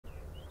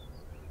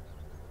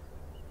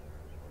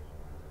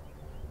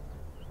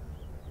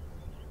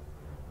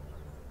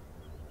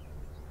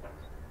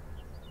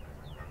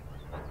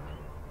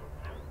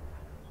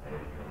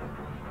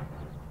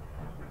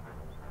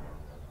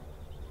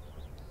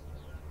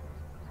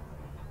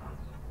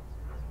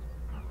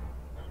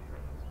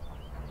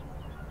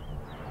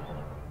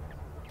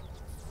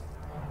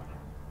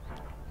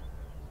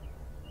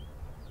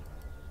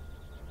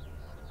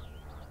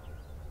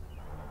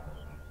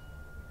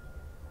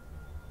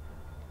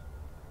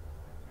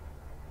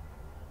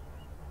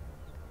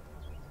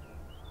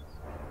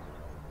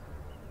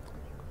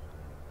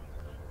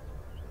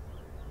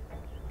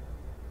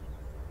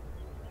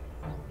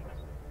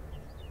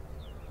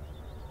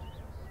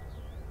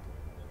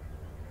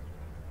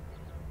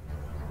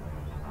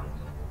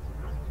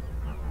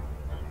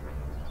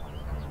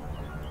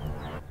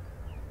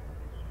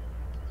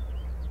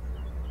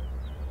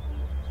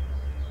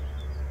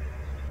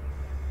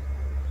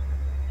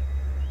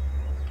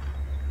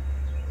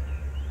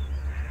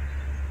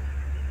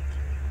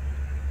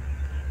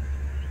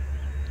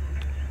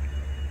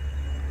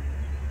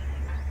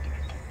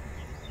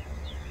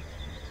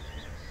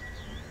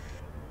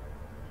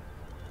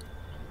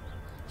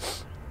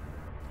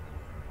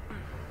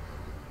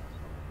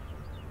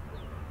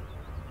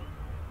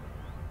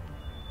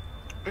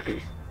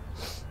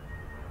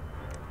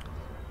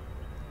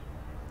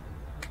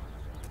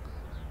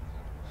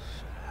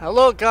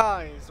Hello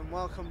guys, and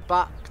welcome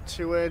back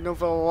to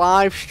another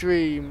live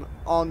stream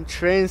on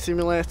Train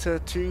Simulator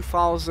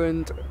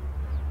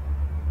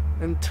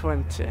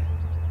 2020.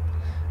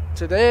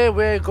 Today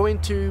we're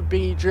going to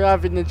be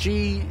driving the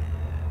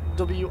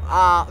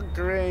GWR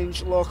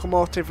Grange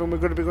locomotive, and we're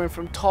going to be going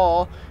from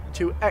Torre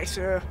to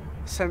Exeter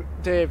St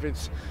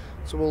David's.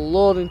 So we'll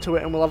load into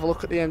it and we'll have a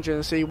look at the engine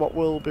and see what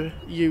we'll be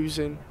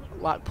using,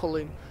 like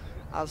pulling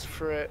as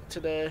for it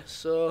today.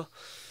 So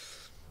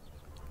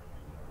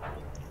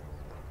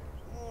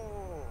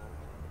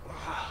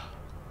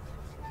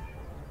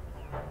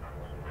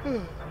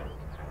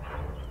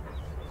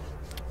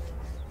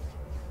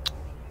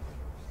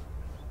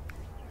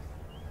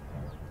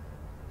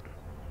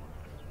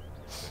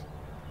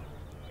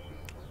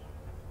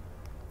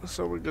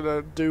So we're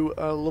gonna do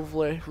a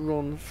lovely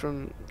run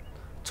from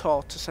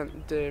Torre to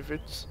St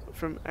David's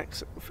from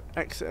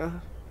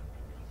Exeter.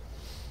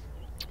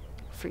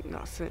 I think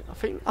that's it. I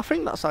think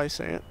that's how you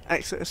say it.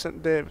 Exeter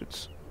St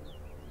David's.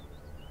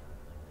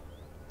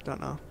 Don't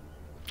know.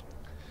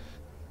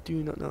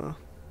 Do not know.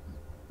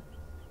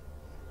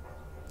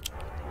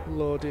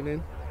 Loading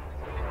in.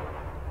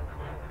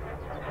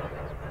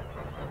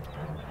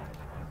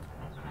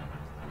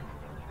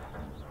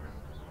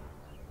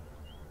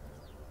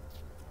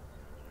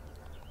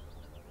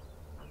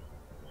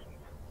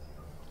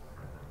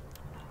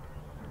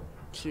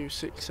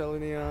 Q6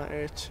 linear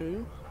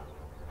A2.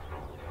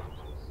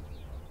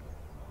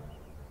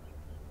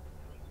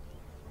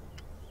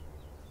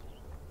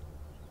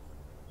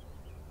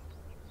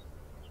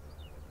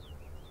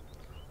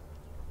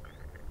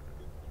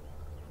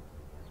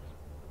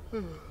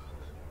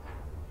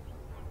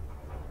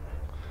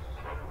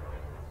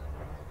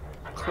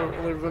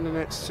 Currently running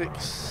at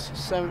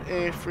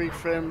 673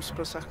 frames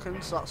per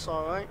second, so that's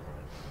alright.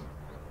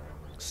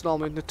 It's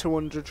normally in the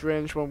 200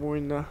 range when we're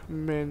in the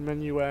main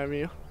menu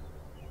area.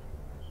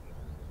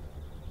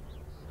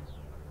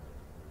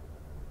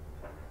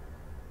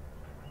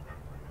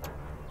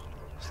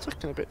 It's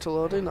taking a bit to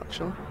load in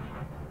actually.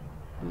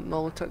 Doesn't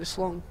normally take this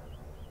long.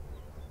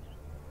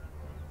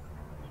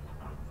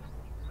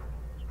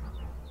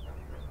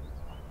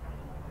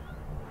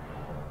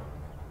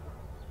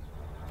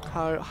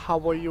 How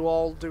are you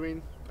all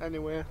doing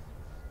anyway?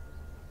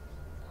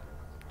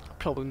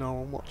 Probably no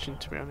one watching,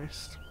 to be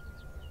honest.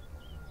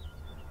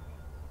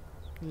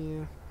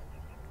 Yeah,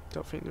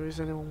 don't think there is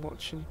anyone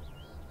watching.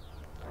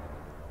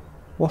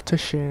 What a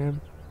shame.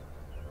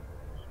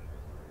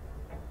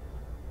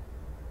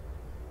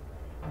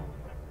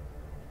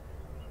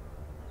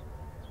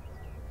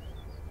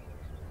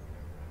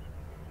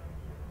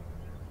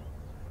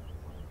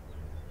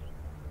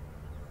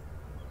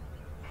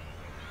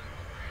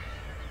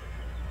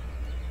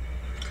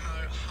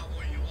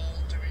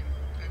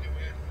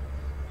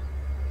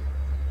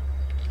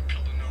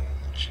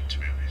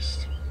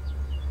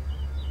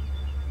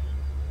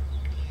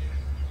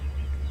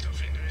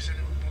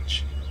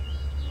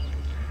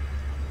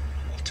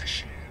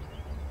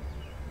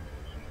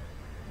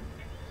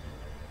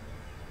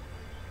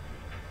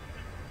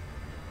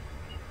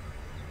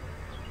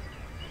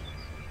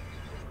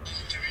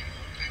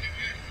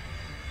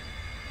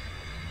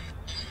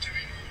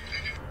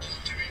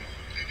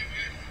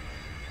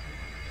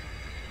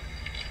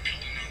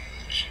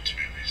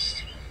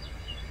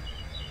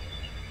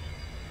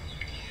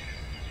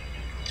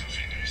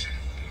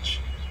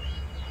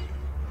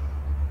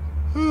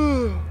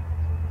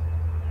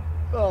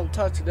 Well, I'm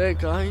tired today,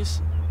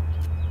 guys.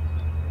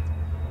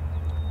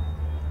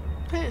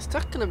 Hey, it's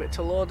taking a bit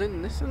to load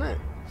in, isn't it?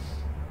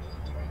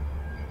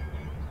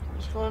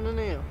 What's going on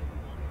here?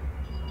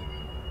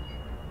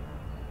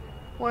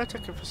 Why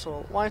taking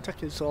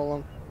so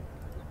long?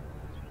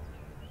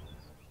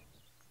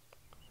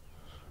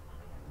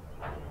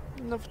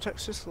 It never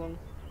takes this long.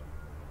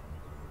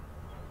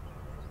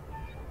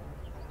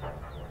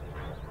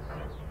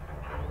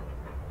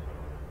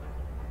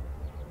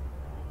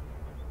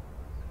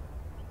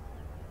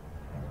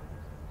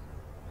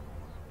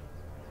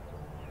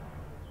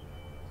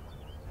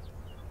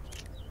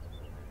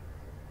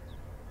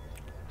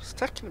 It's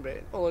taking a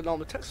bit. Well, it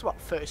normally takes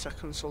about 30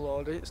 seconds to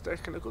load it. It's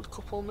taking a good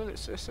couple of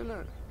minutes, this, isn't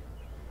it?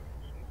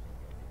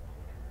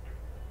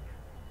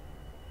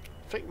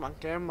 I think my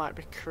game might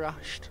be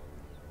crashed.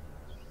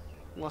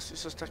 Unless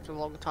it's just taking a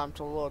long time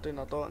to load in,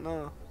 I don't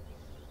know.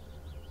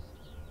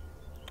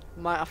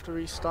 Might have to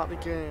restart the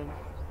game.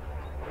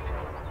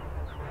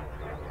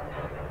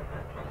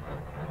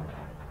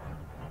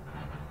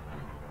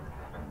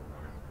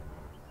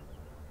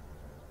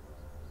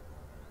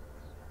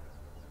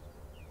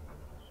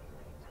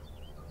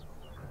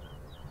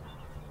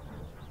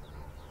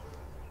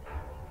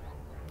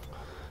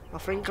 I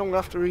think I'm gonna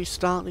have to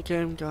restart the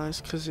game, guys,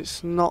 because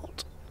it's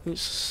not.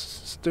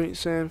 It's doing the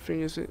same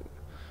thing as it.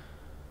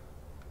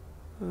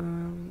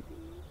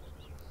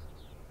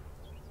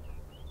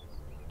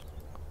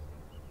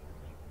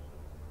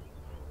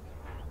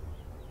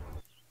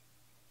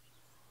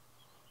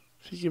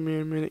 If you give me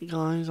a minute,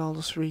 guys, I'll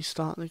just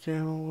restart the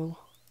game. I will.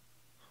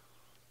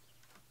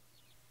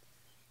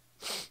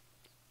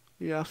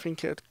 Yeah, I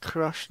think it had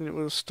crashed and it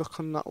was stuck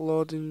on that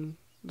loading,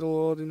 the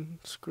loading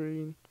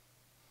screen.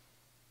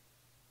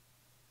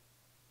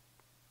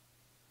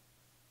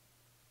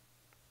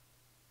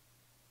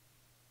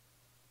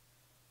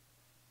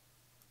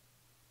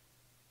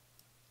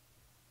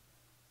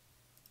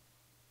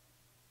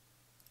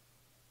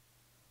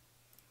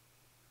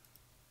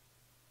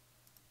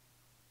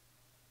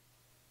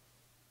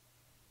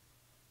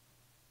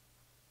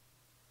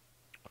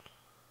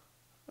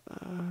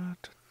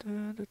 Da,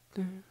 da, da,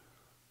 da.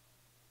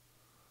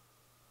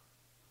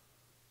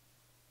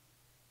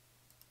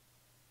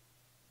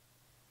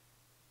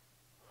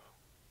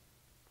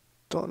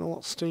 Don't know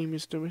what Steam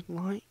is doing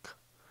like.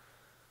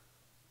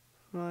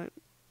 Right,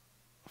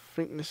 I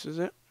think this is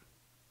it.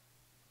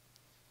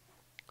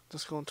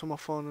 Just go onto my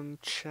phone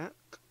and check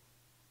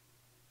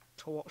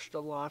to watch the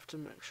live to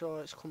make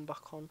sure it's come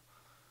back on.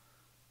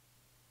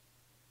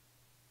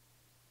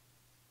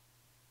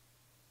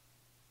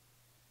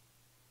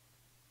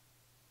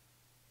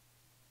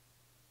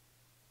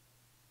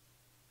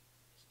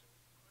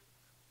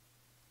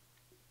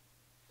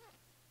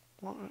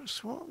 What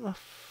the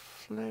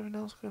flavor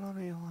else going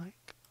on here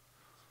like?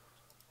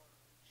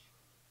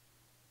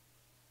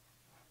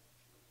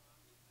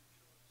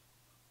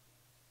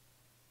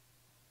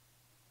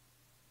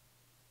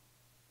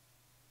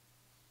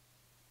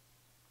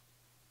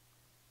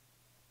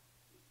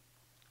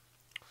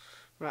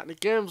 Right, the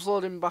game's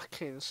loading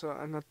back in, so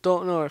and I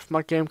don't know if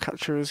my game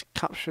catcher has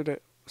captured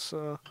it,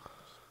 so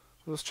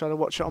I'll just try to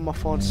watch it on my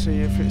phone to see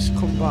if it's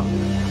come back.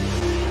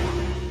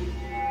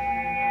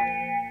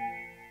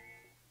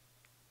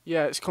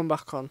 Yeah, it's come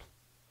back on.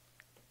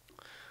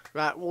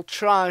 Right, we'll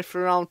try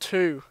for round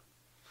 2.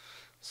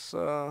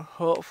 So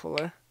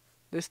hopefully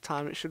this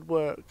time it should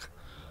work.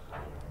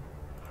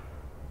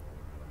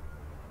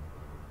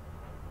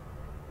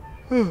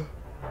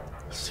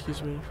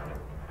 Excuse me.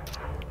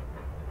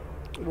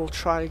 We'll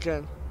try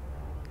again.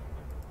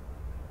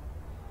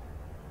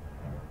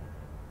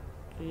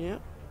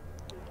 Yep.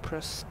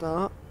 Press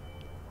start.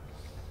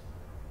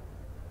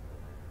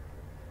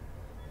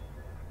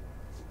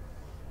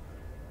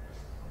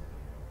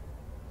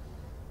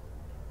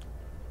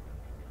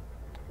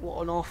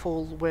 What an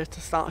awful way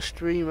to start a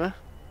streamer.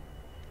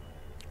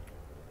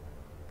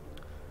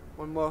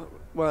 When well,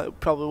 it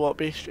probably won't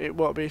be. It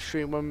won't be a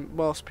stream when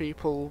most of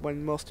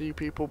you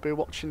people be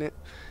watching it.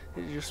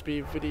 It'll just be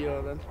a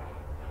video then.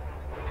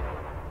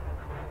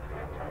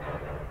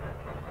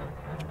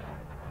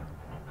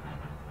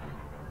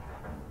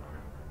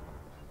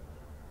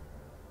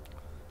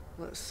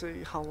 Let's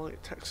see how long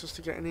it takes us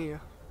to get in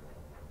here.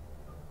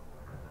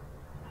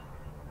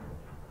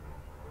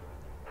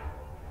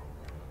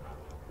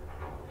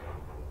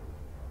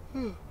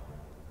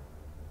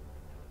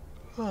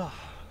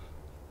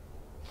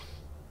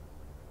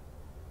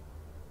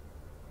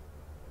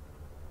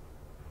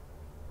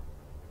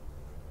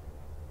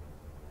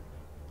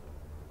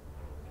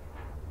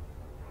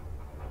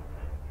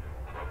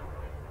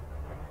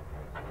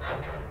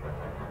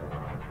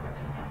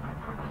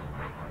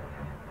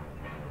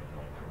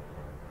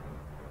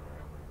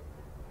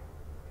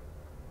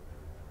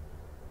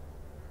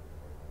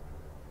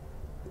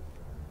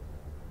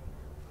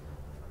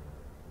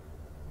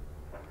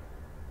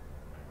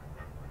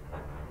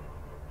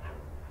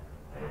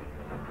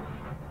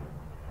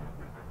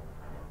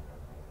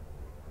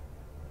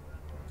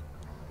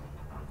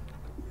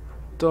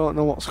 Don't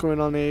know what's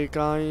going on here,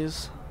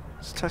 guys.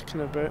 It's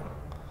taking a bit.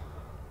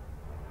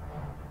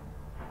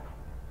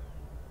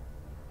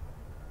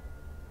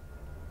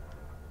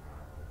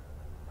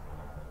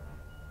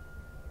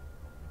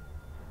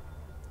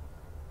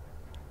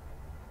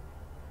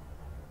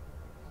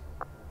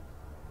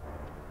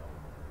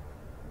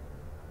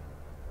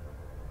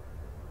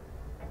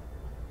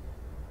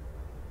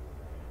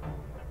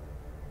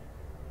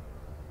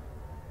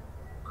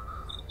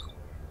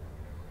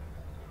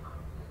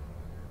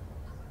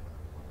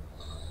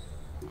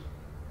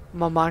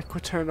 My mic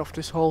was turned off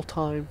this whole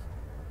time.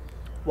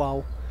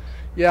 Wow.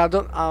 Yeah,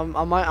 I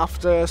might have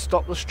to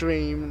stop the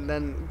stream and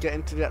then get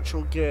into the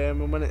actual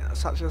game, and when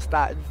it's actually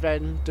started,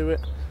 then do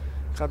it.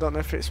 'Cause I don't know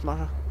if it's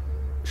my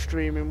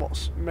streaming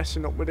what's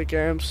messing up with the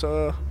game,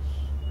 so.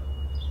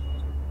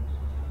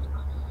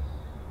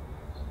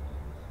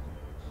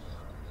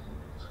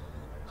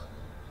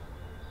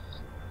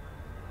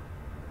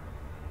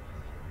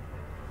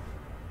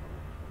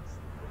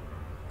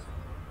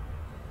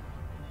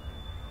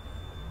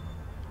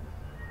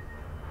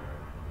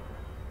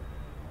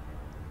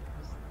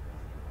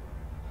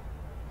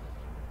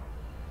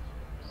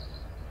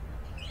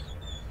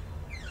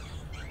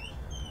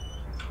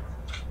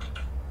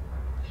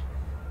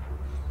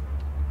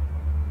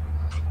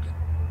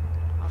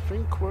 I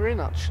think we're in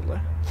actually.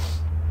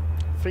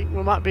 I think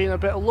we might be in a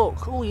bit of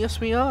luck. Oh yes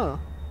we are.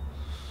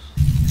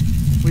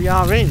 We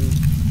are in.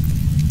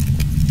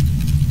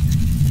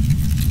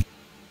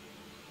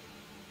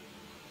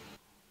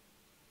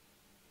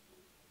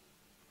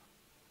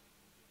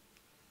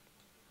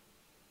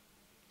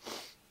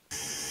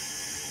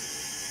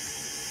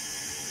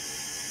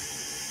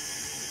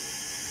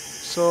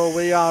 So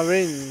we are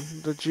in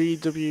the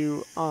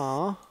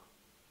GWR.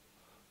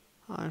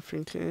 I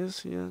think it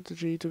is, yeah, the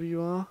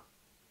GWR.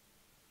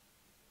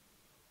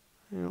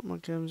 Yeah, my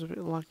game's a bit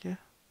laggy.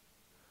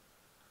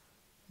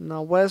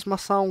 Now, where's my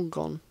sound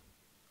gone?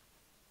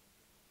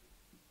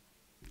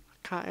 I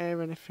can't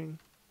hear anything.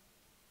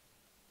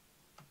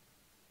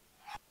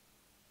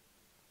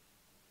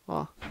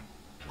 Oh.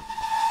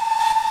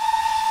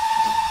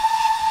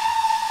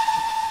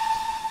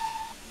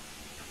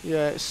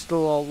 Yeah, it's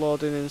still all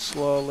loading in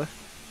slowly.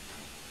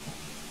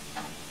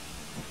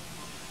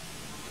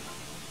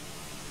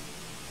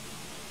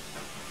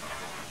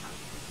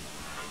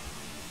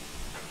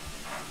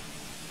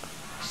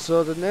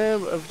 So the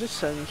name of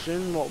this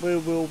engine, what we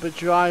will be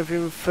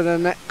driving for the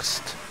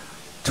next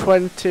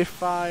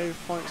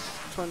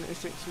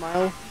 25.26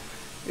 mile,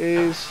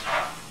 is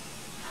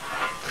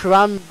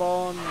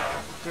Cranbourne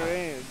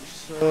Grange.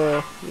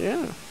 So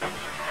yeah,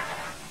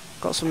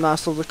 got some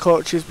nice lovely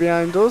coaches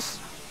behind us.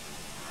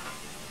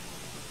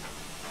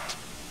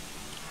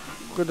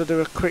 Gonna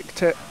do a quick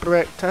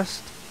brake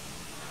test.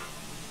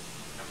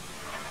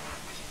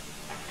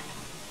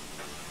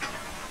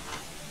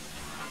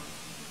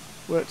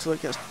 Wait till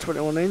it gets to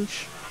 21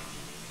 inch.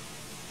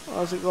 Or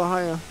does it go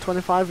higher?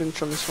 25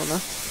 inch on this one, eh?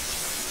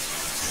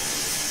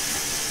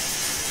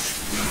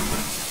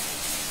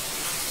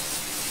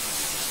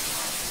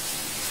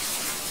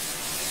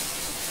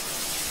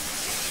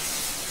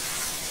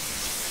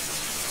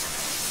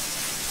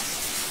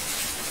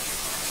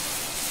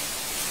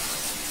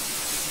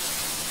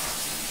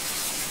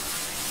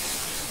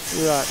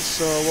 Right,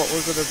 so what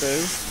we're going to do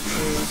is,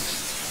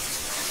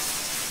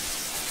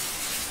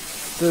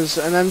 there's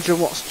an engine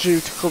what's due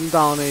to come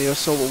down here,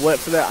 so we'll wait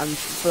for that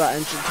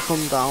engine to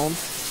come down.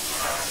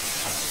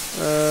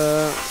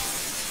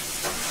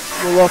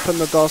 We'll open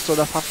the door so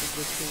the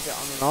passengers can get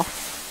on and off.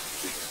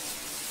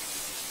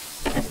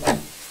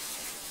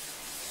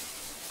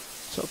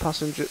 So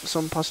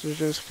some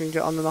passengers can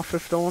get on and off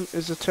if they want.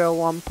 Is the tail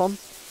lamp on?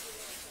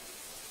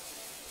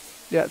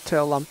 Yeah,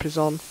 tail lamp is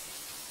on.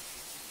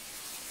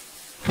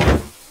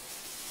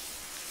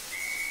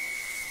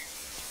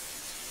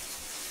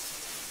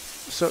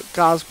 So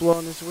Gar's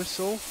blown his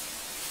whistle,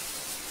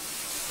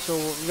 so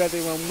we're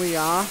ready when we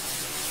are.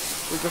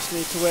 We just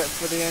need to wait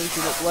for the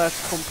engine up there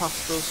to come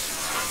past us.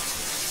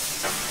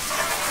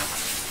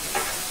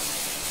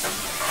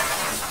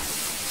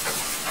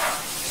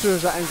 As soon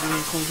as that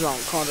engine comes around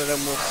the corner,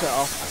 then we'll set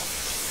off.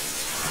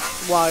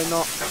 Why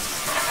not?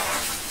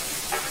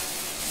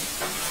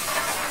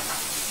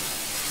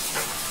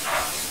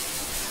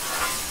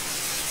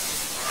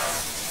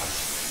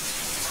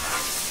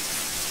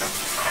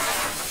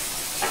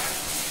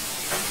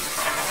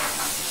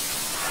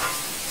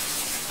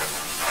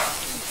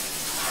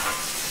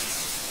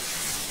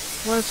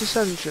 Where's this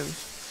engine?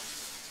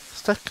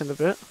 It's taking a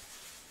bit.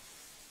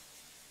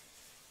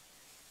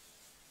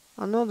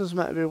 I know there's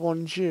meant to be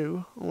one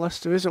due, unless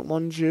there isn't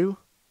one due.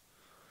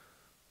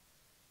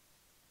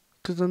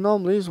 Because there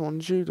normally is one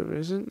due, there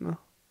isn't there?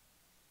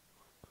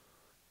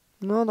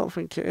 No, I don't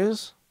think it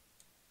is.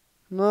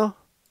 No.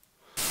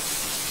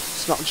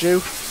 It's not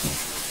due.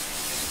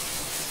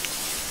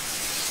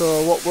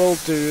 So what we'll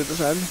do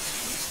then,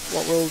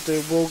 we'll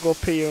go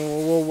up here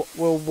and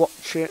we'll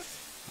watch it.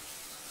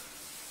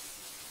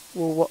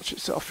 We'll watch it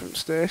set off from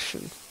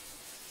station.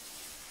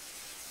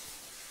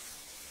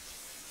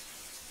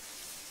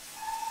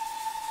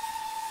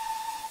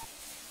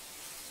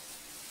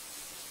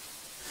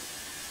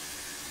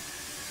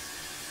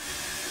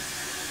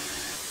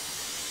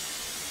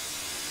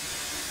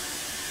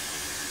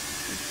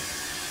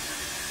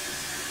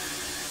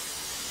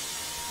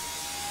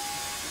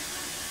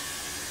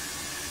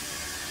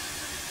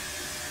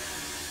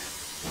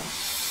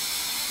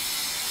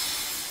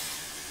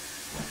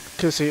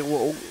 Because it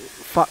will.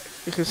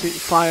 You can see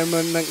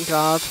fireman and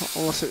guard,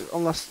 unless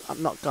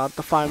not guard,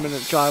 the fireman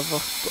and driver.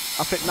 But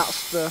I think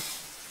that's the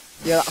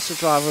that's the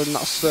driver and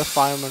that's the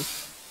fireman.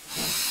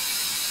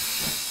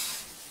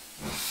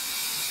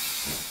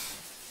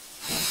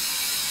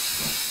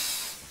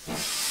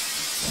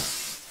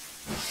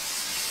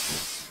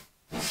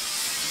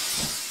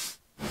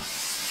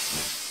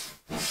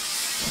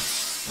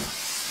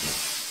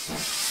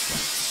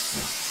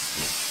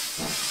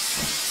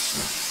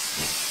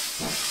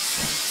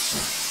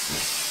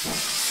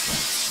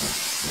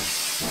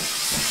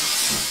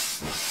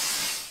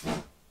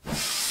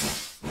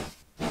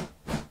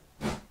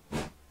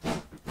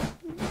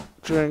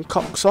 Drain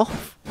cocks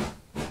off.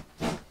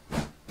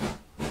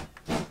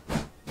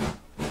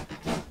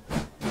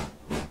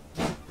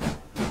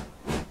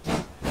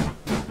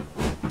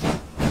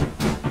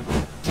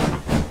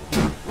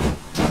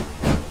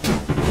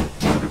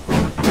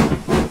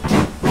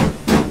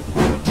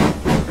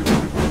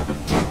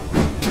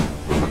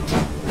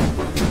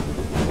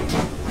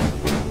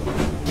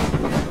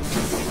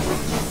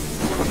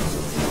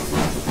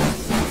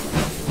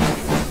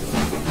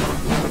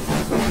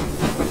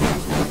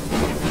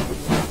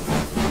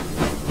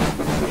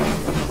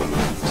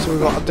 We've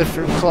got a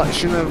different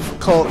collection of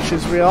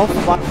coaches we have.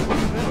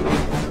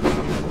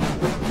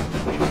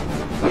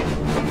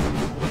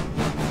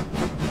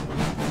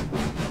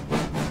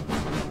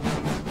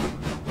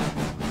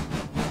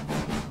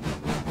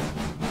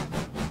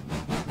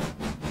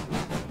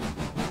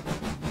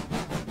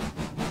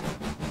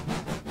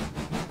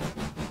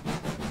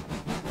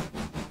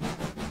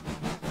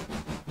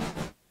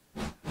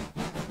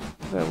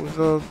 There we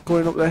go,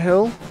 going up the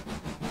hill.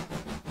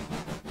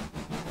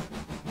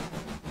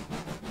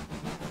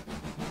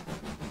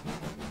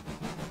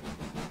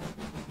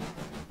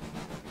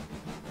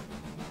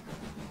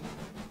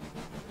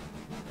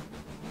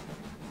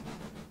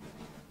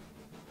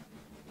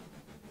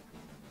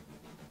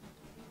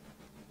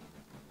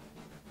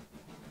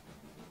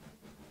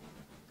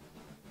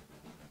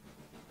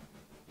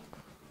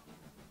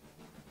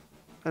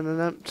 And an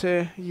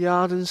empty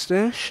yard and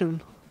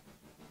station.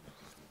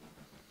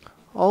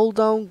 All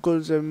down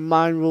goods and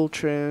mineral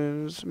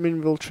trains,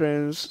 mineral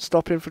trains,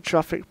 stopping for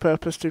traffic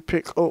purpose to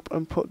pick up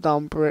and put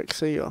down brakes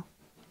here.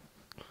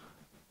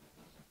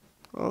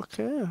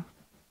 Okay.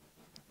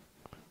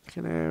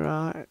 Can hear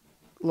a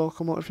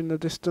locomotive in the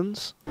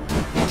distance.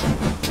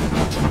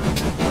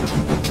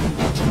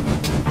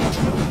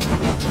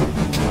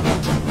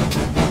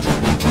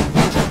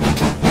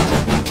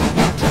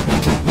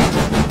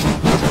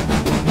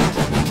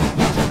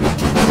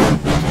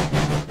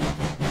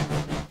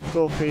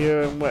 Go up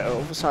here and wait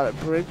over the side of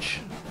the bridge.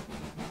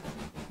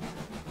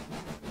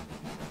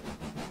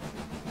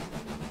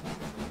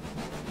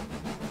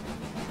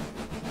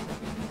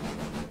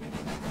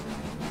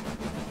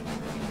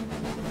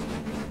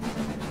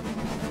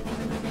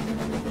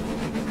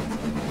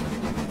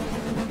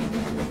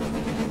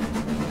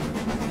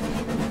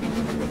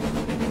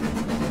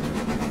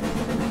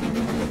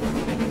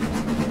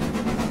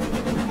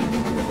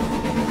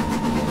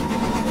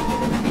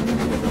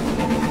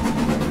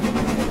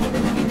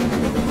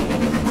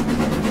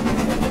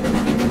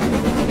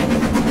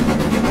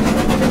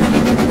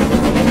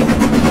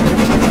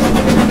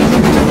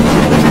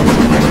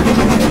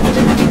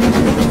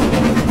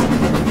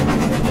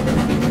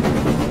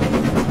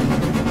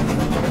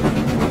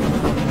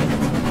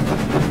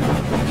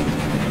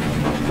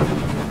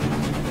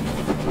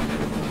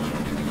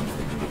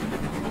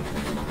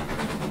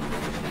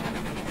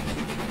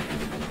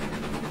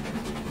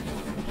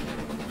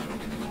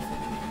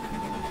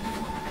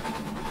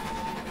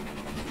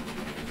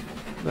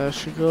 There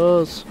she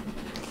goes.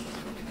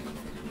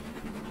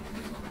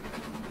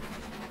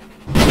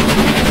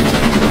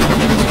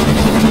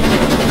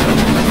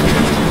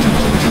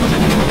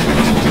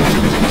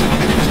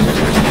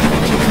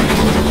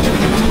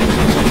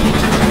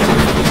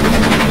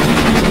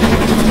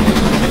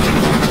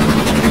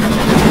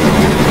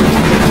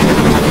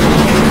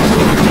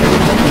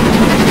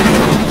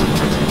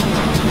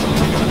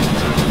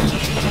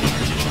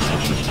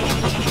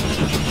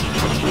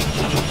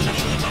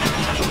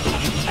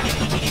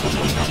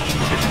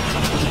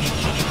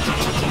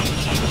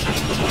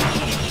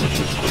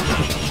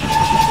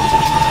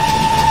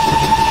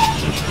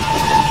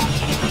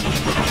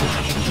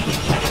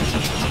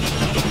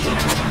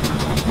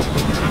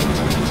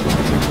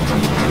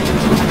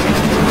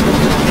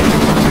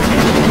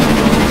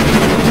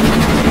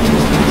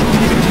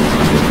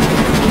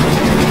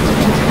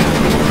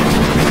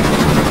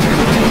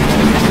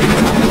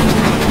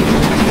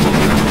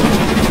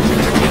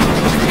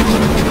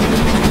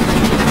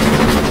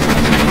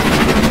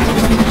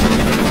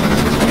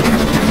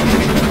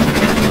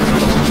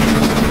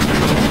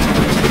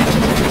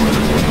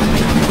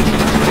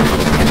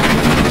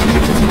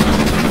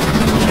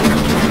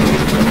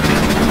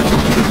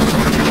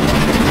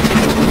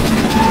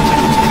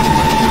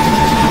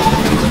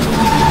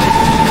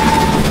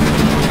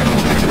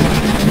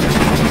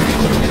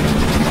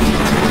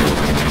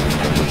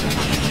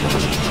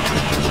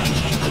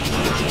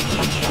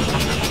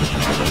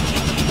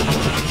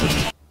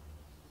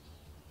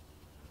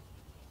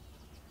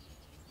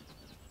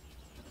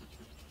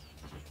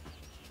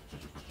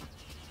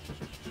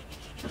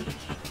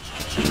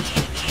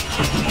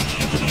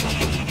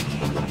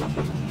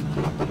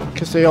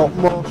 The up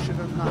motion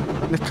and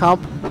that in the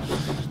cab.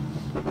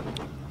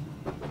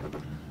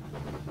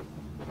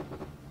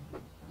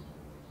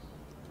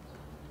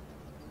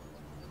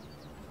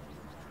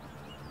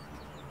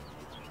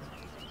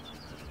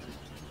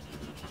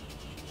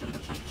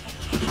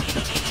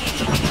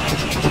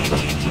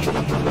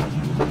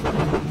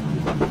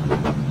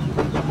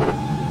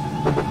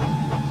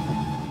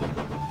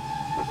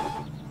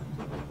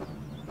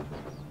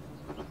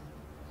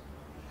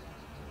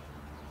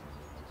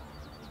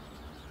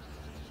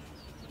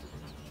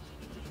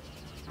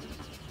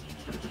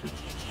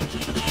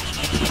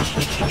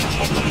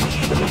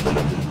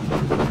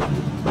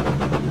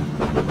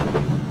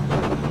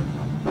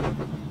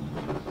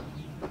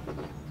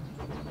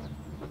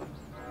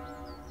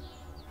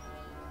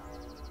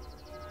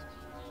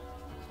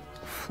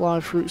 Fly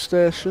fruit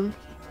station.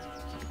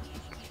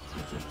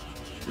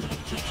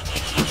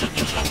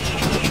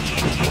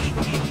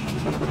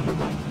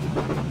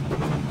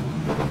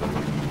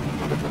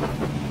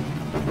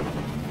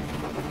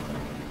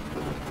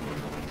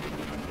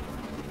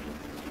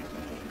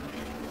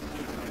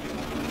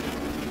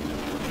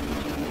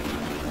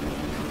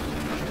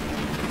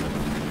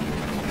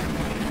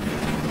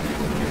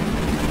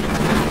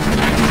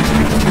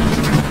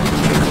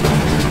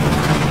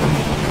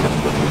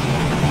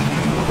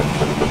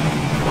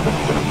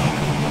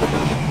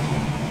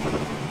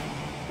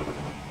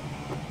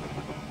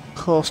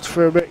 Coast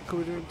for a bit,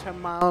 could we 10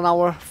 mile an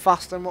hour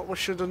faster than what we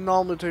should have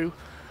normally do.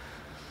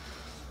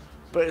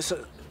 But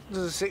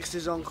there's a 60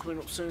 zone coming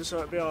up soon, so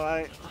it'll be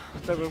alright.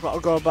 Then we've got to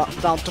go back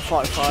down to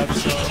 45,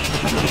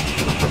 so...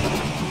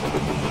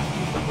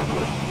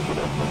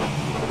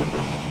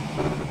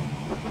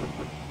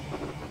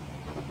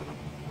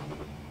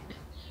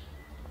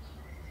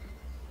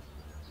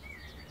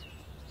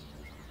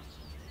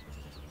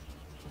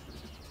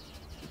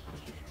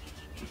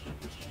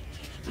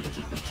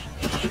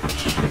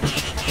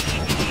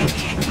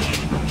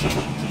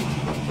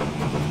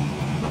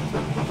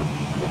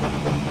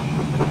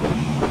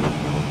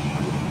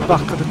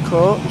 Back of the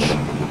coach.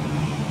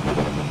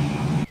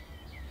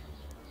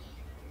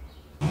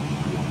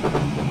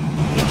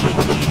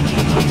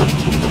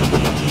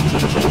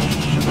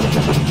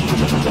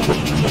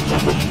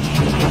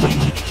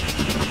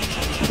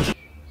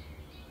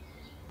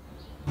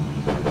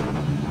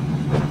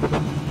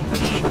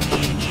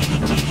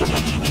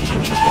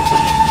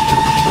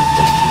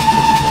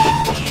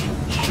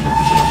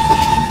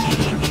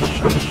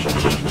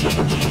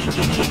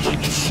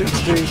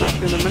 60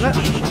 in a minute.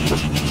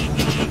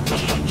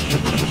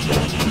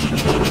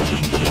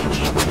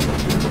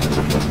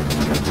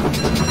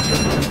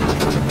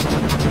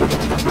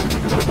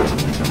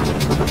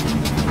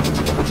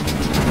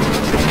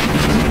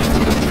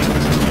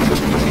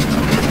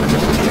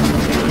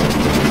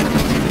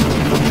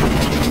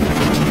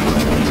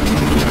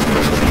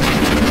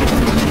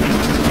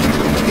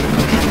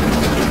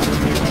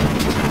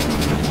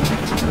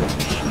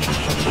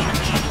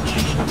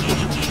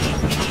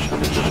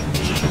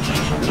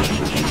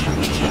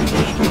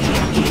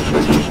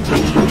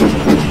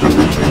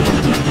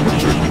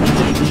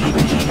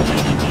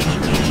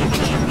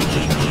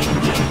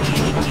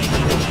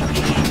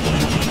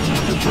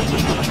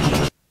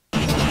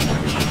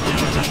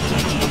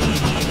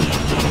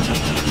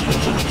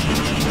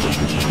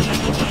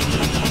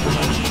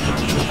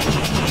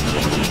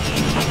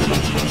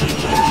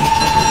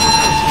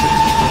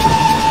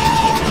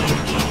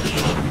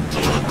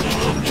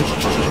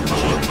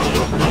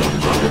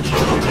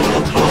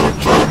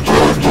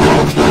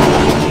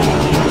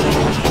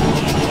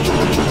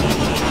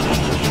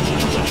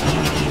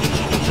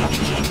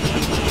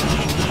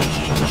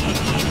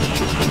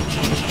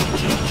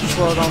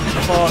 Slow down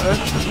to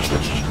 40.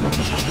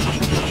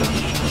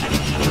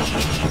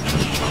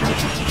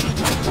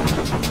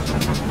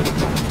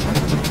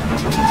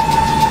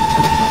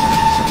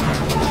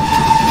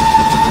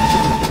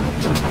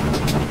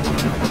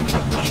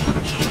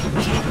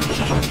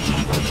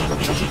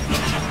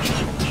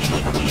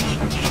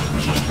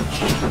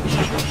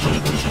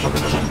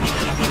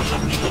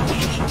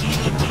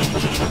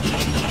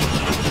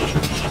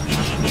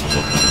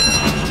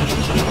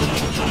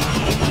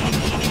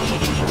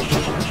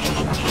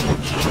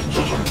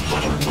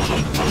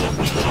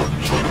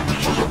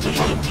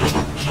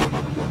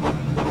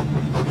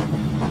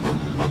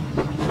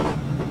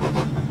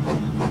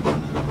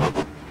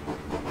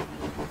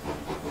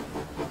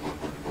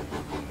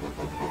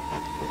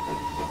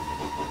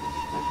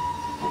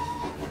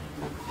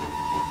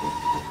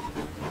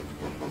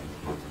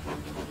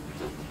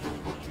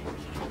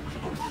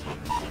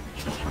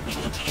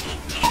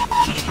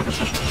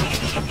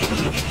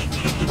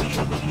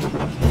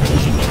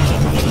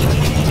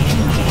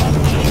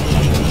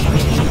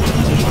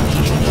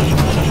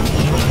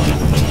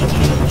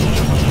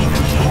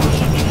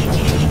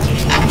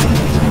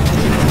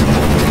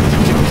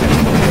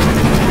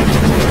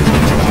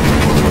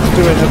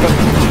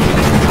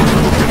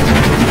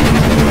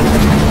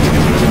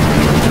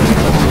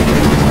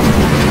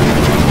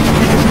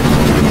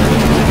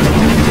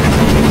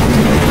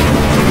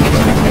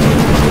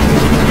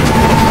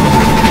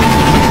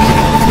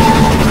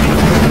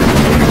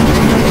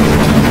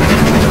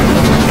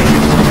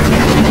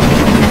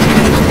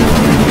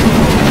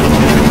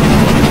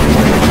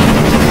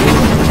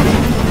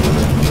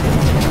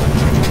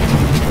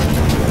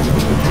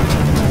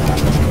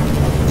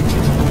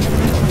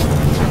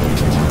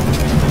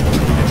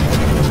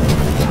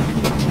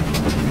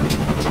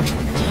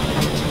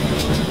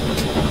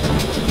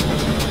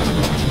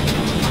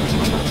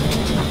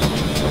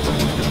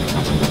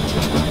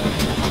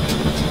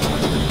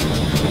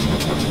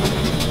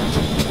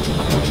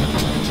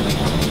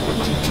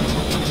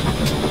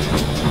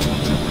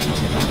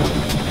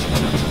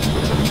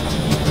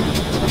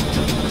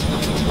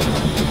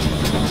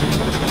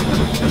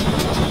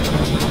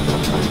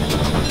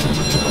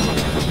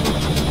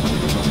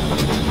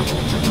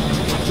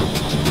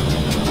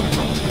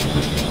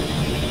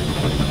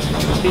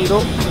 Speed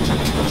up.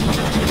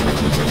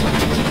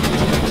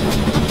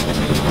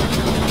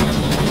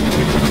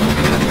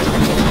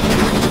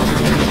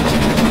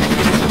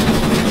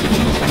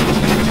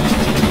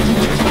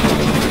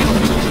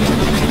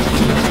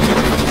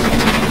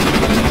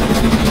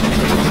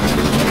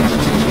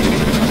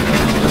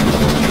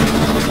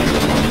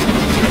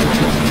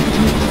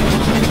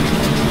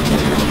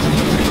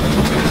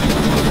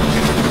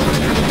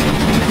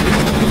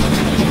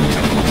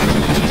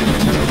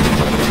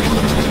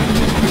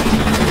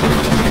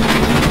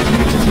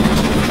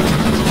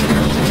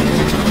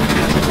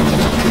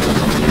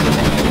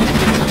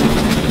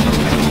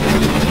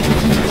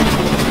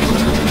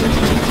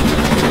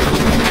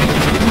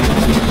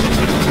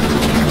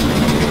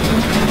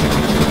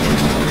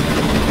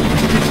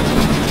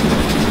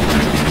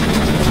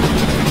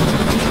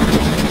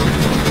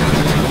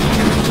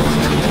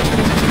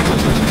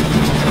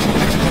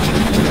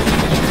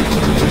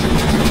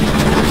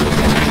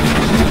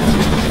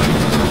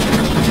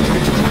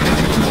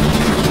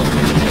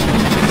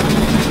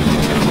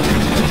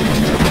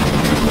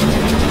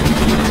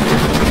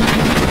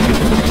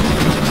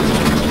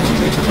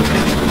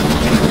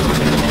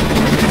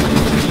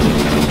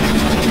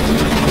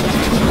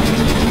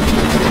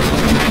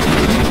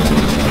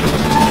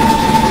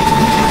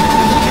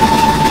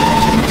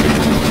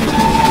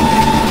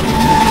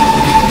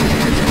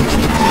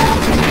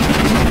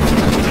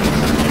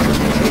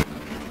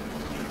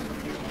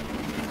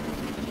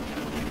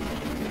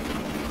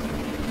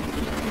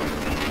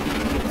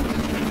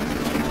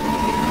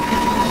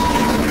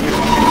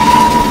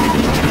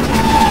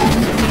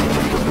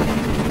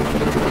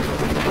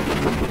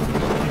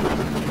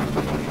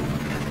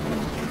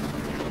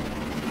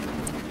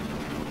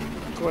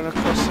 going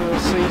across the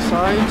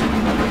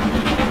seaside.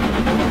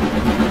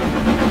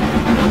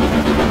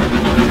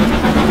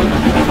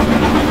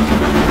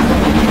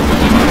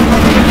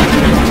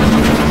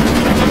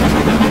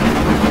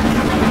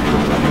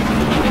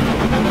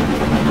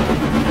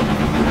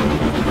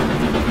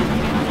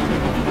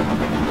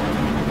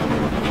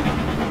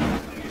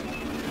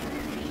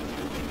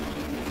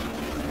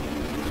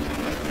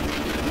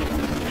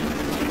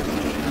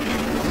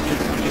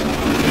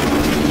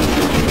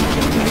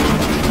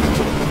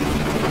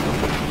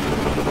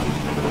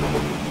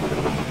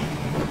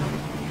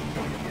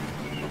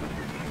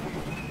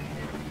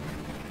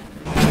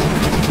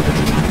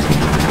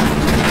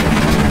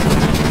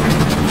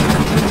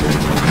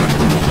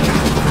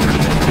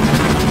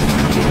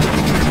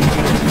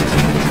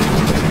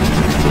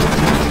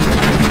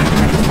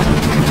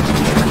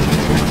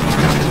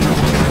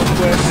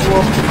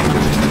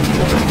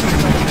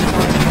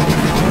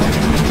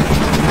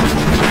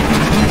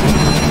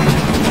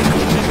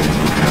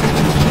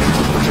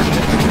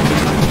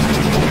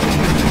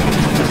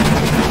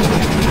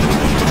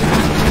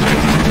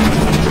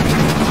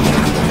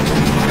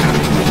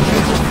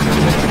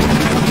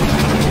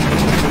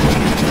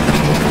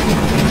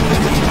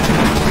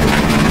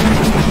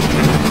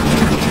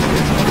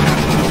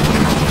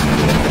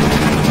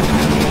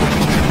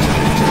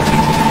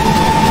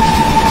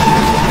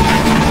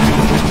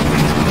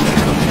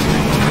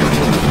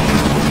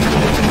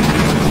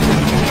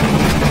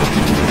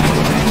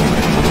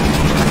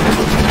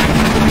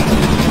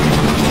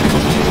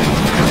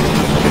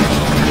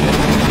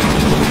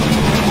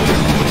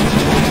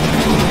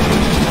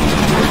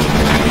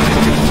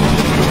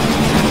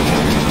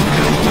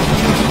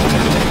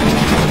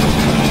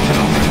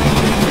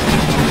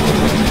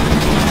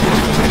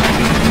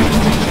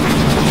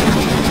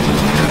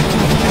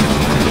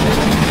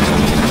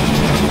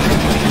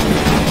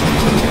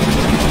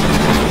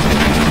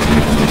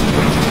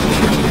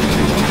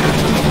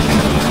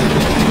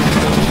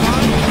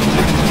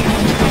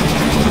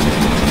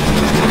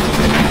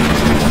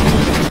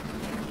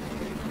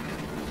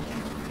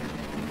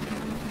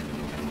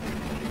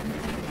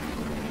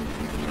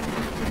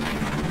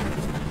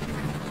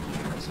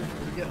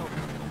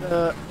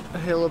 A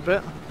hill a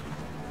bit.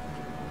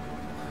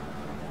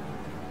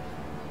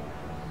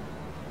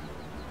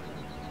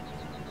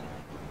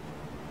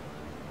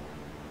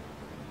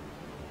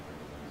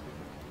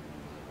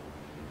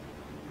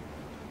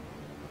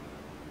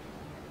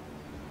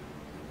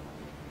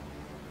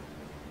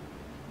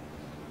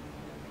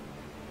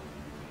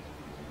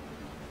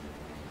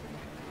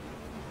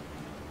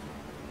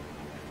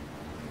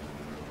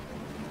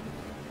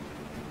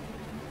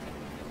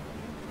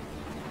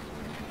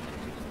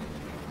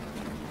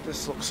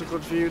 This looks a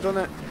good view,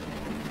 doesn't it?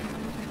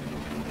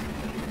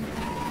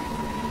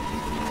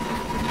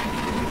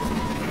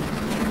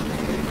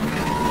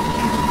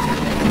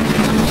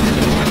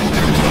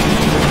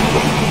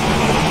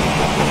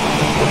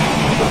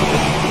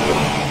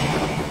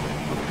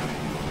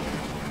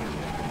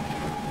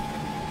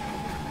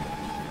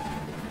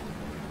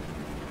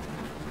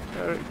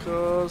 There it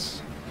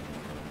goes.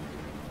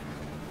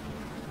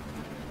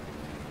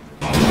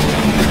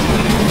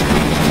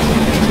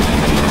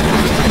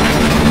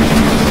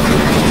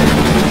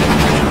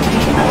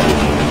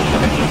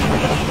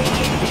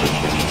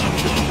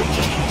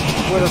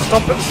 We're going to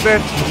stop at the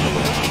step.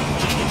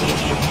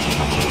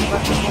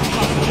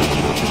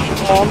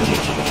 On.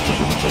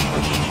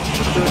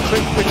 Do a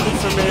quick pickup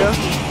from here.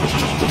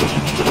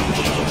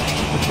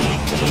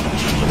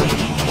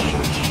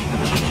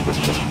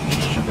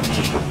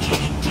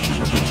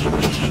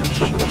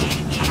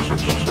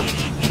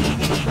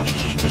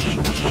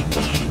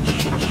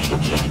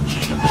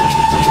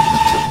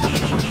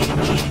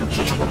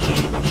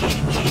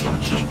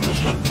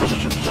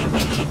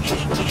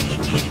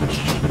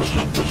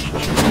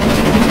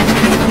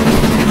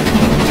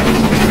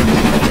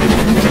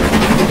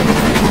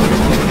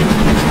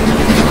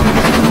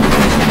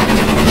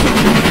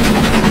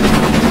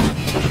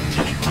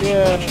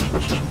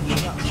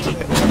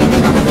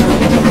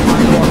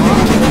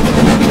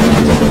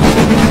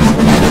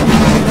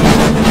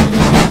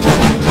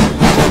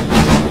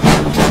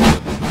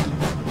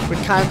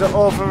 Kind of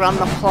overran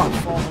the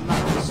platform and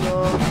that,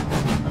 so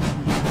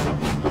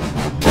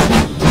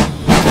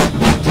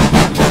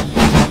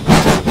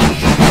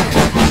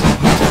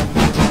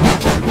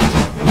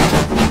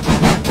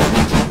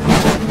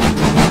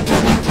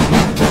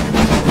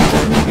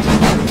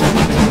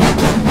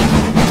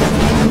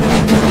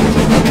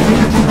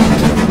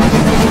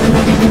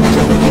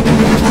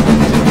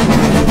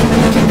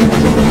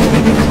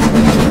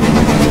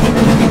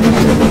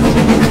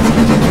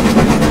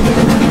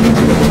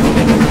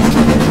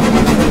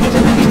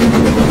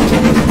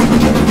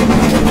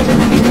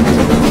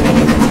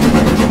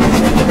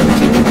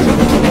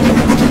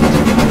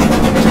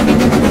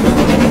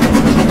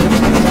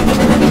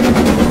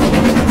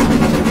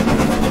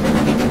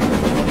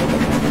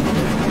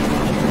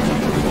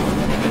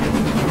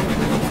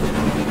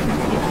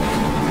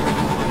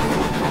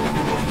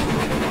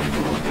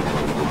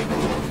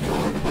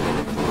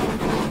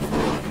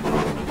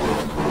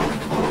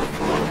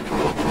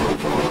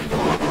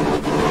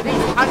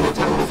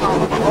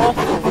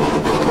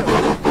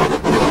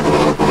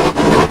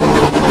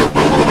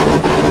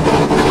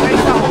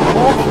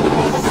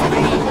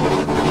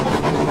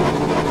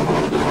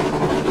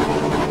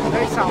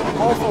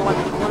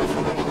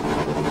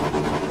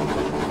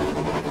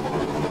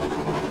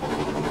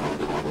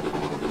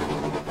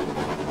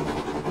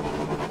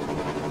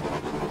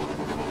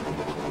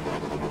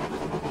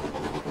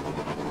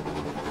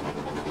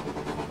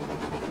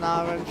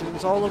our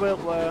engine's all the way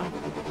up there.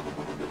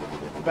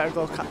 We better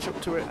go catch up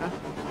to it now.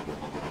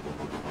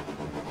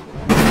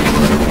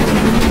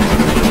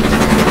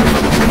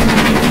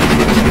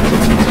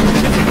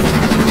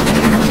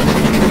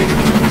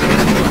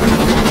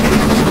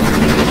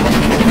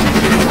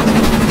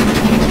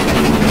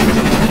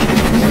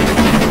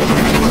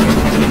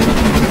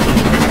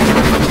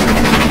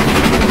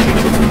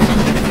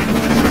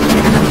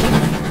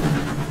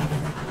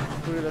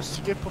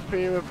 Skip up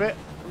here a bit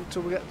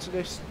until we get to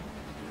this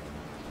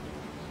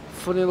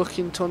funny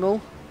looking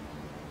tunnel,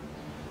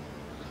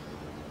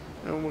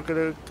 and we're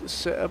gonna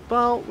sit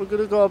about. We're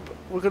gonna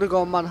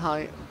go man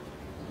height.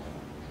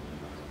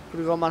 We're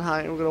gonna go man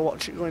height, and we're gonna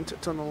watch it go into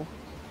the tunnel.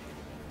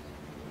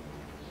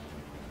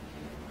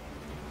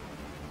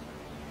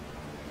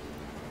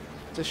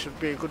 This should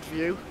be a good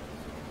view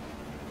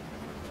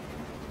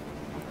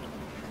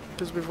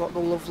because we've got the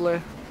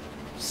lovely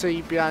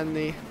sea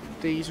behind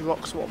these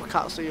rocks what we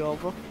can't see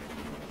over.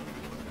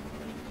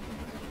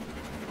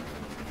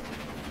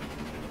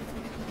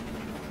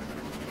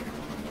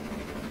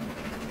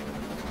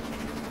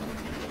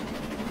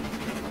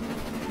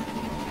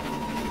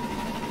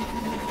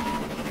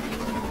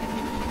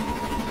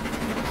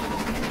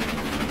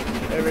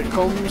 Here it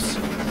comes.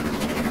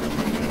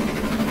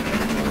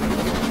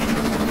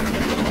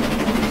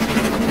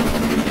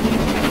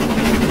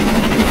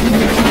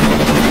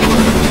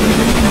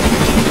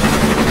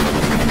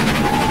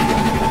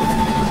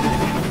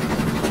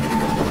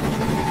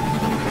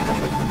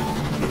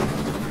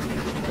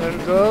 There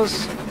it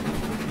goes.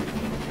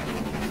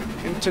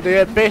 Into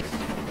the abyss.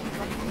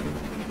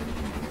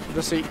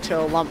 The seat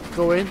tail lamp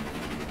going,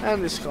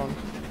 and it's gone.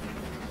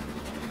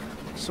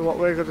 So what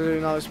we're going to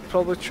do now is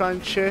probably try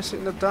and chase it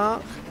in the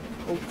dark.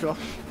 Oh gosh,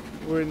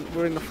 we're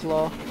in the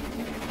floor.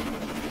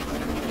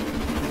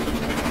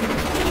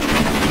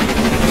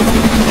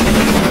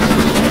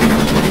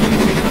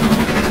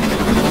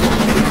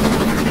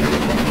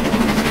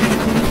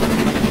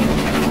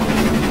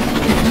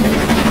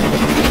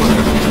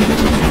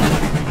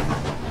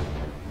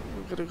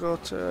 We're going to go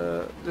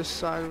to this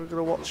side, we're going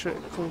to watch it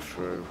come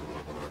through.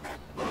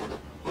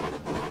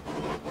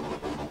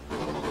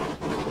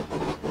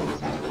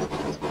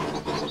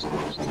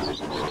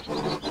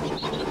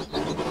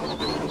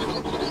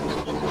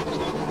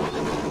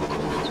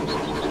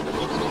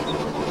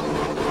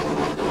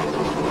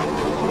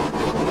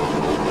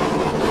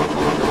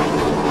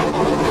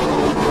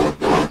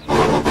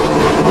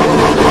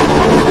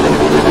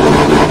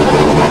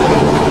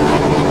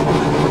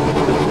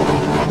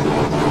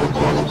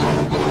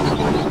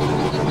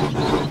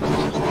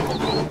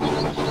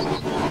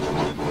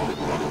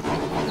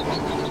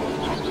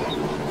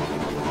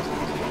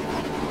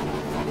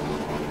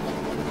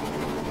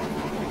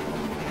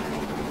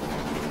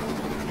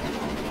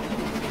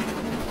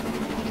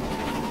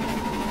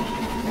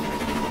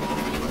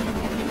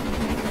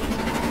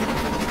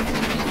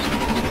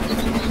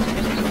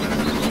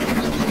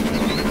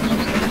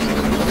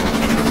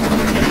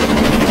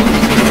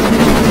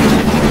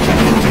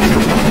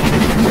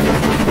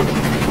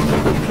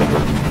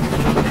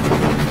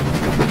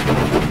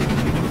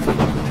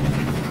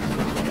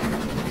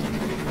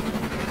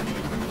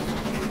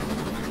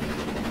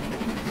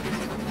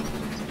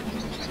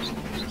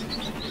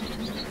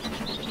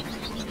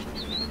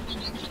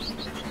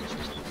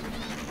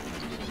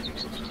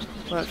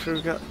 Right through,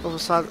 we get the other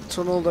side of the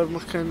tunnel, then we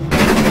can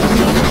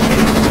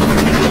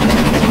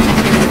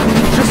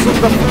just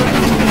under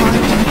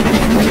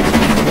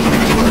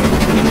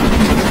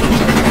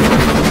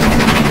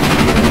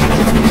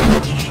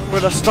I'm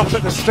gonna stop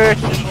at the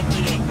station.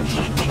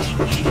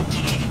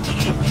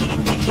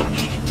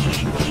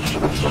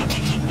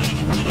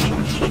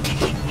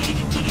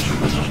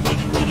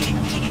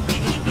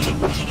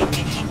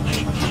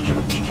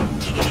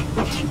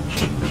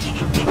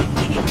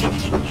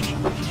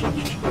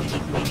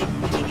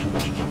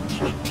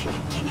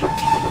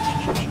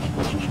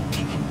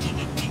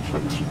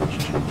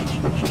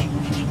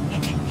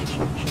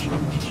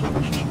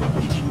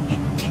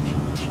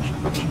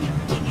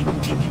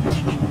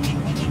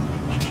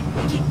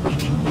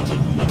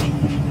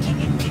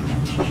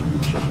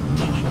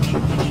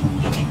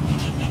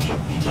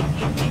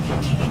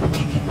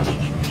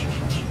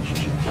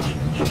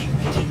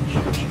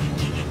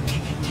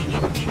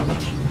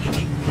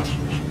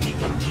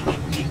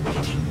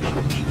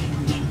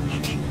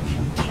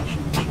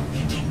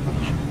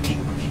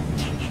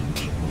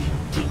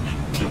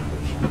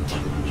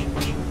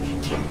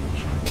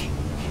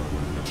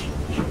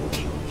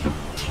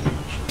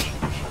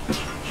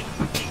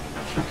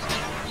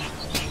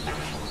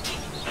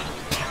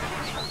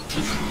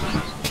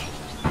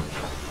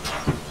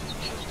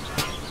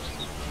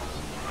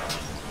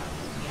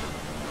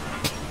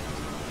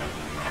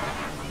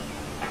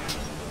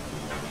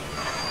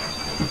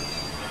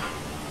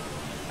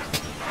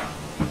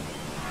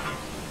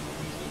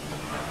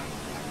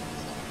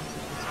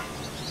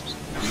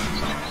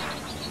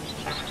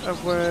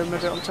 Have we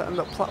made it onto the end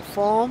of the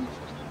platform?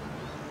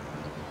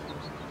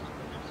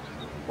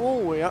 Oh,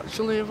 we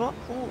actually have that.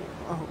 Oh,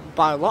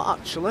 by a lot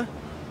actually.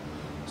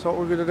 So what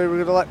we're going to do,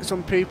 we're going to let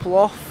some people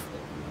off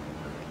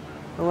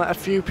and let a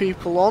few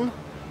people on.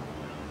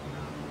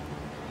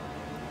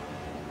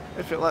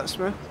 If it lets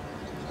me.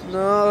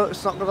 No,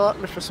 it's not going to let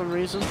me for some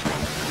reason.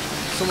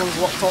 Someone's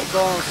locked up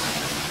doors.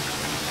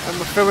 And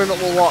we're filling up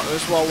the water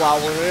as well while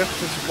we're here,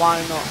 because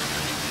why not?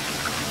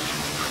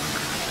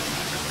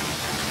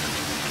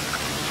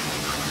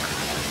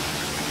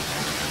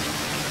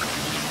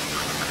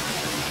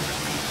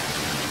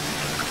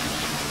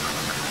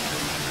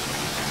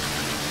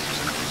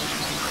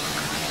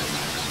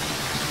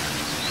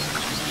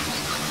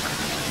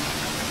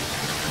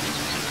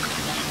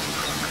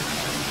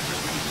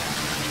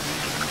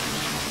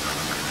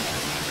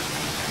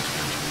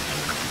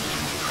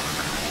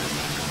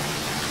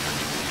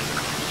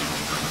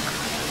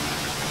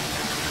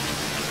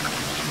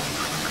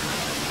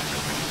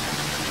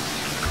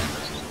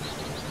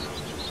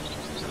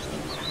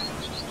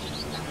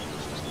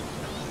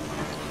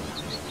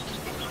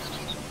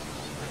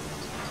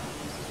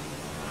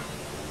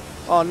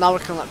 Oh, now we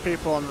can let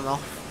people on and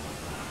off.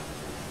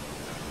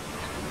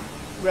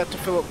 We had to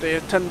fill up the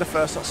tender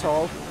first, that's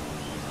all.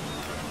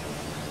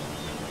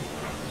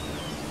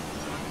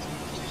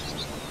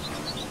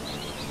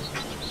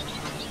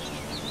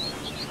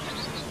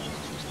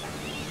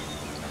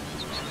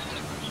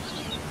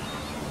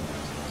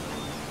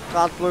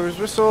 Guard blew his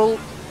whistle.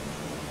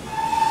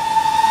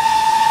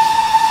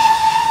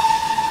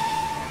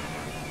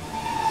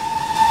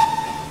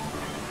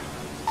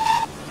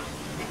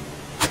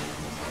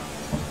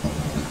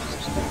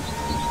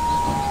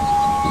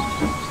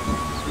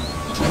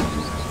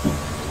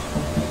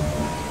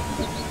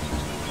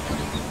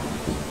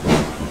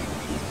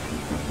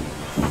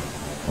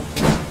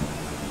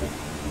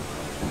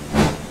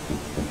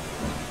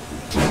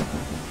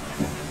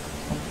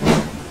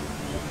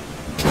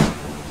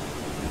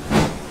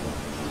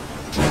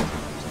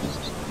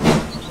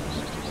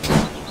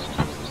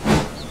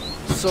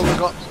 So we've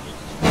got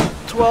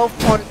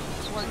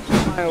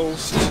 12.20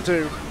 miles to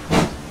do.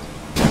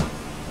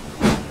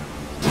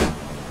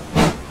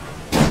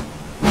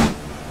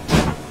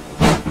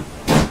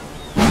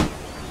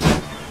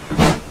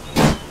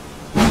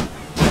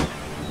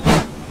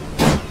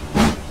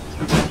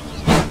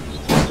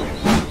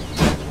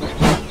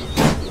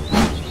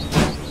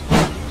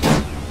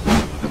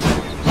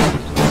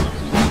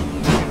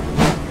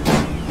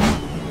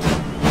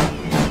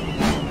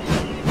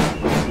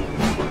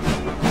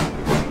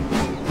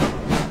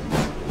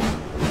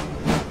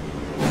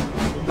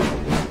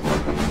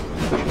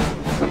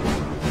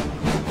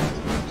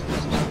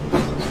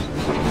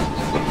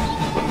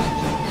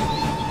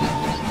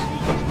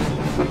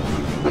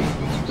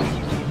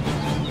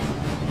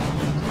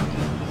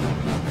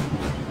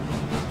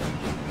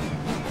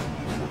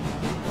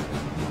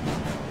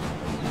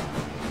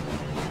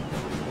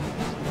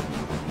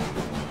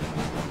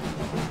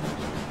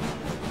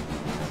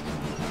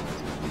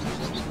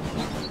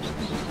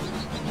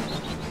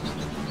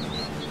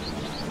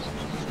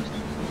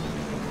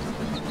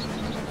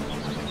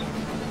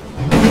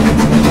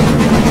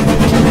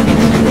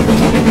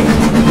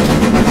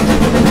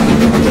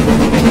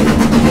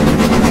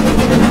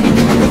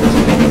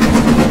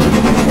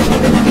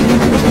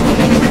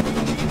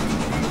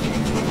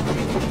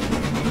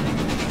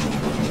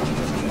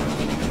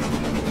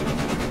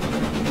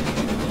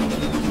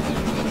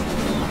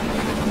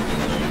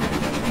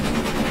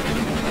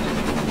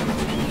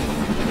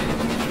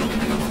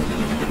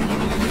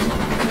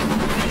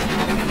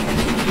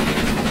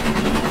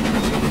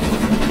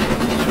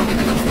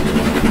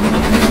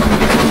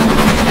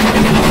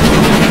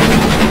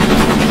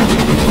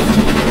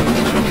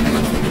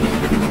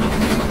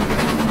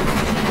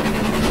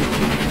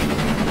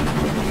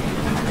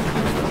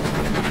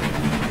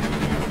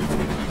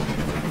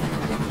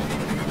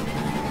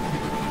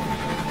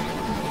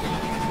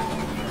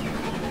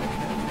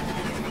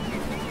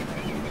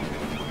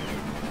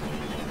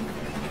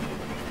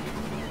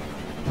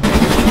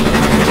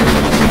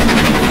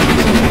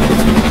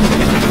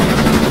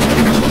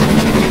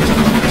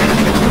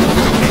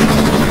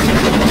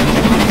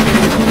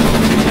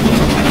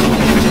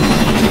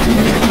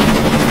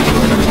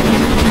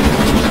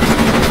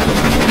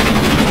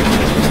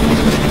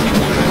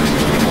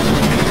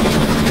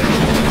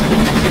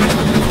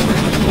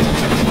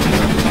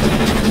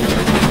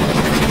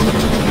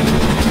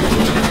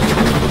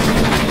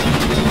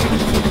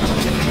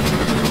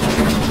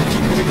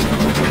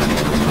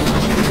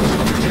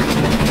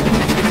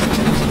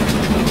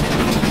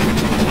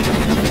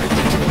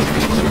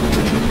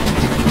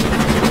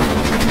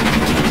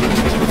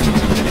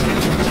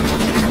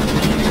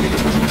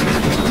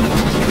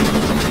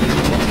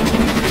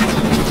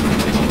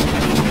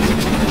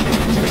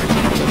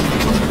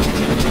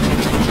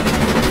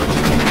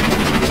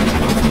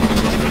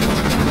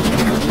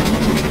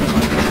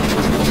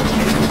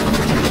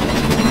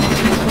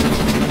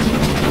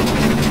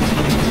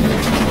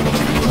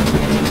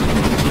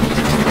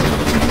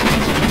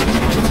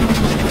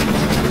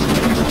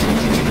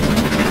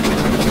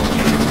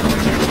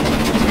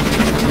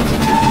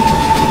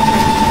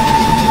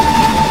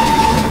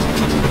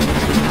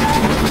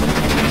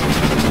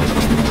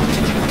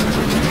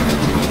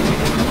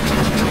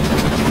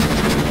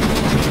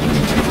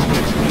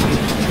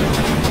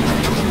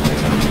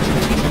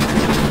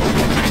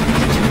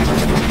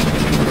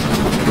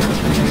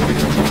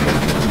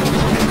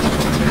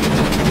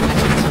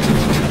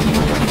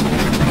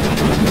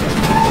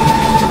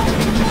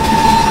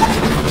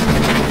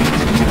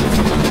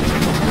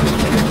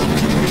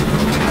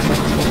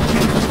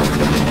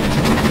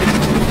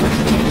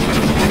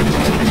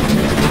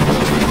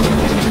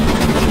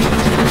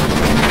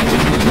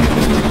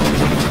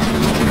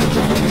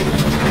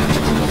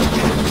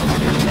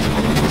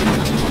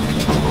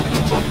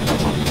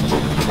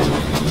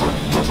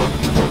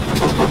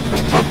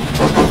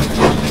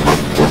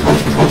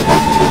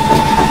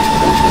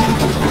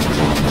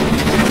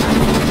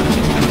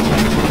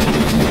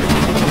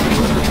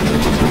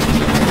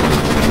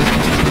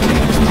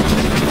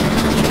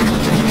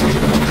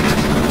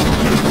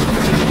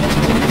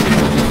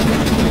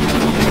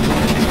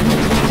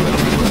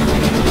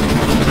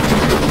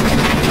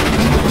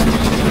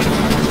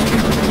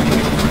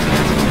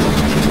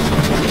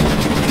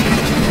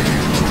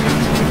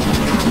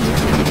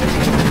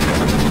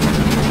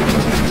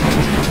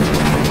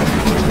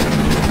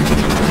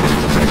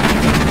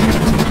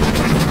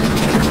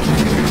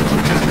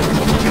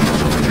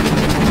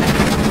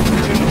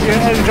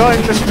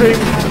 the stream,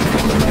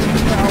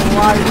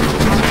 like,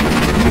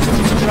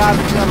 subscribe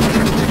if you haven't.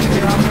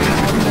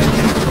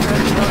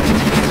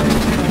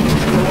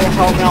 It will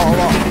help me out a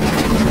lot.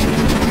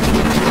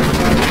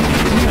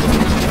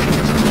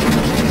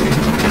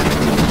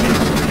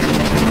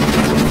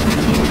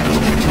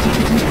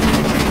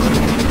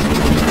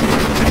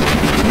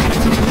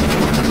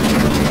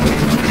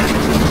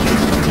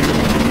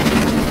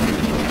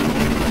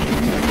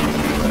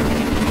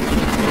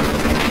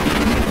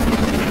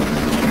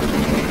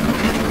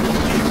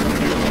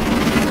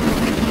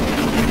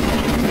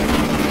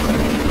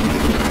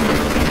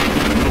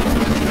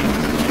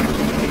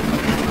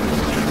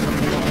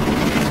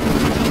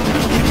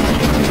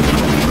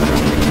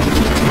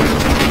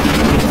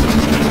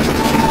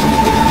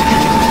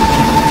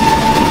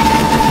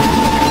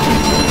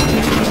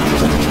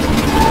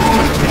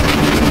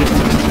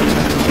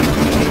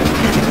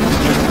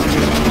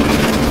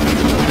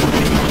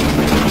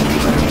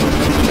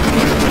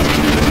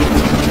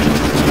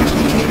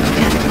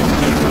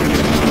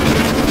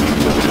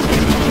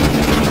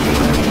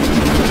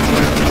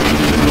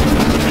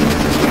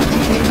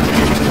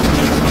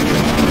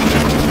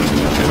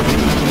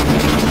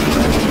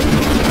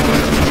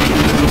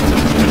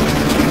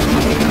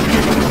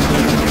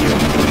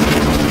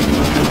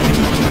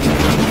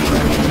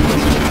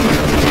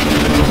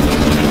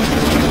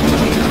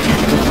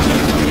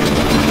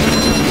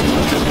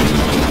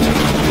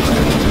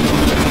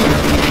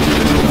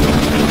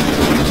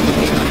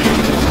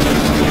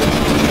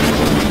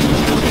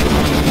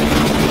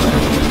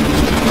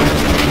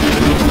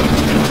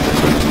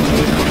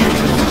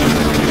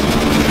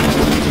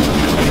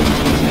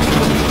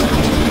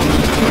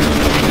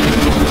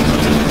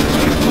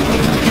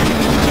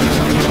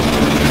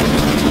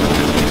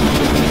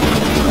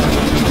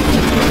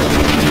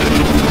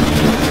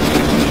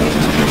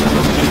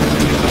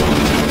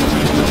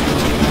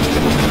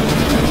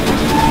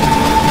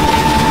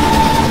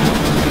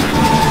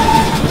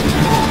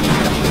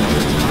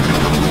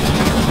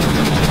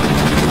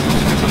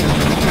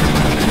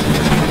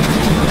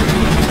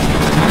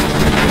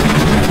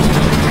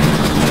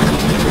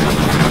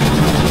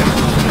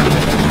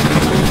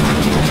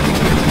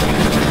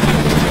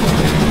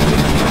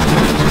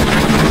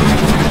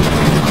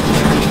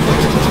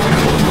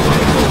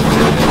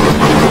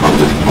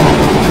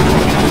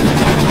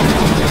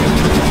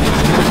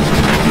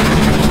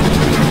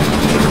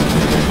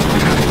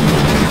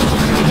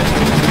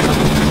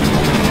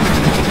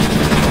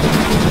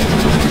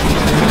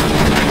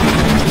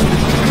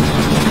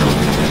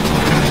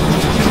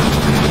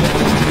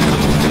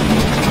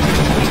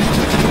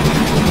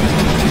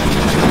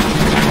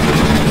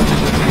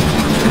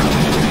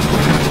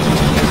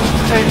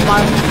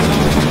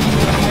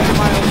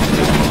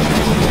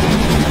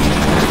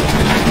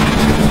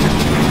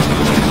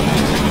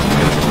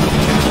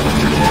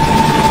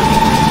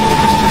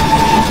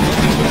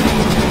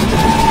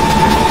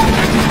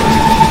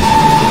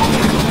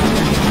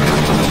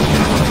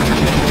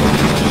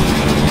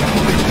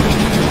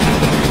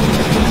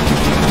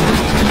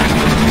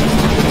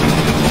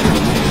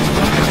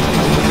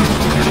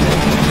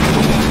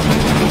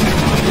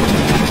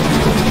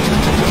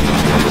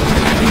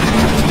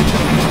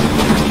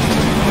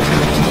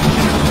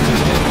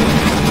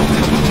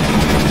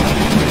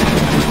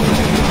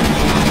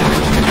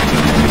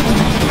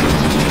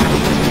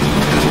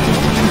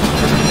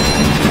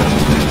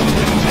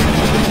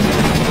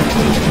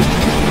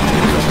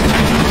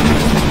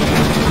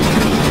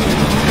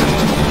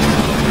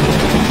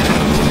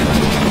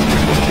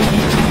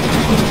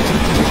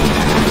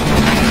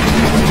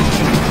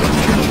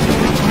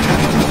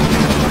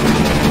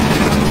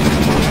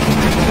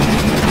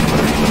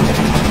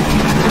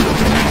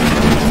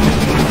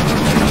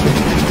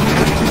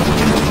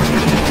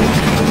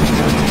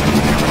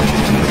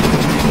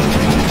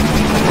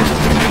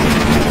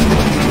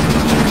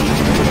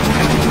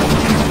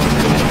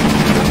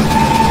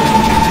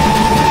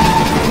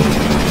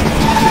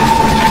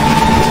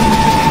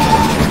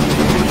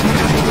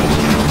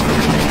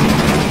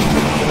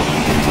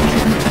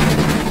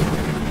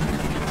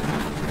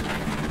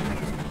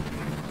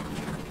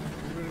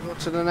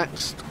 to the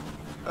next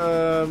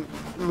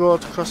road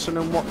crossing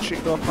and watch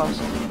it go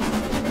past.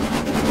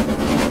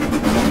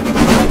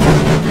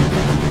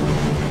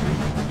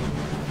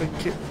 I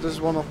think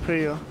there's one up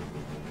here.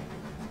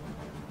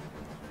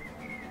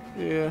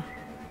 Yeah.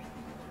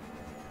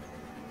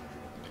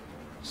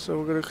 So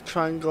we're gonna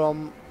try and go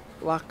on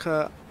like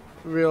a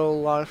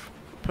real life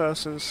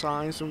person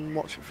size and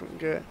watch it from the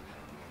gate.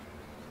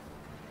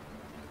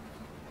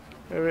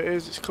 There it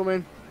is, it's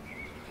coming.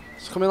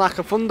 It's coming like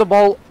a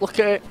thunderbolt, look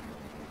at it.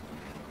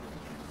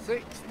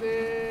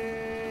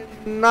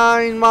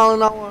 69 mile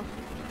an hour.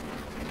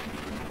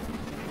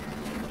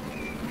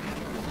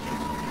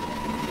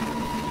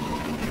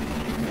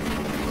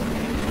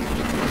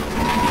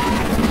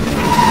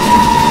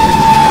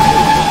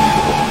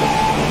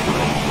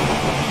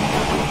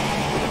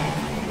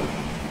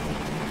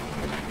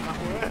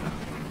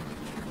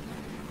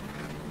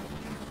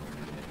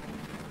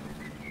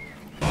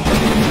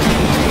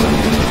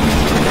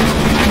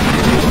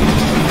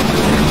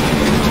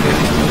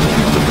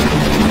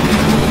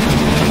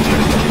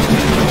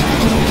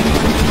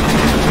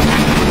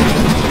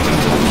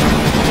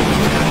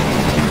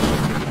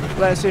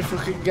 Let's see if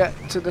we can get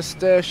to the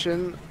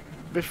station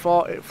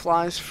before it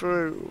flies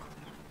through.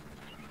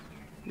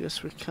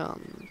 Yes, we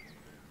can.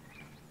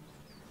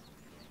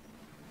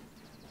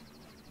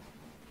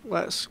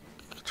 Let's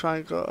try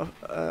and go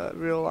a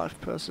real life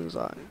person's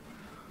eye.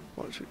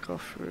 Watch it go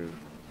through.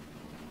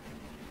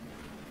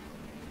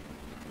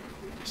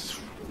 It's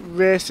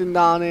racing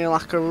down here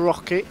like a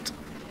rocket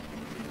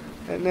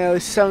at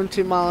nearly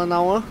 70 miles an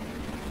hour.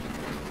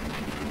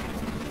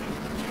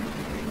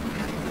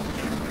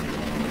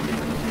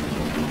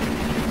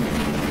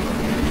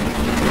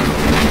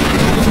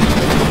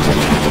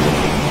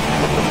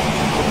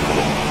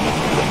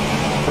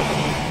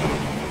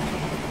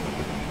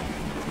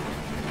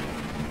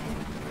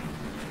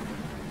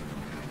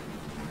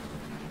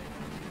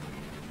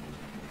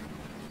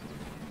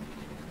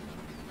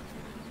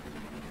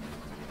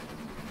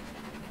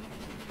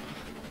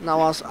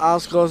 Now as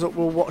ours goes up,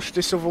 we'll watch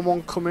this other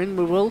one come in,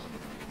 we will.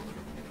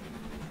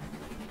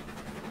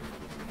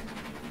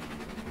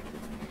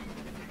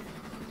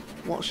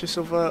 Watch this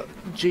other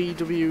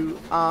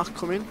GWR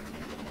come in.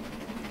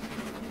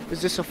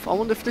 Is this a, I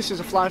wonder if this is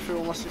a fly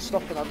through unless it's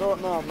stopping, I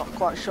don't know, I'm not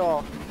quite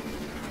sure.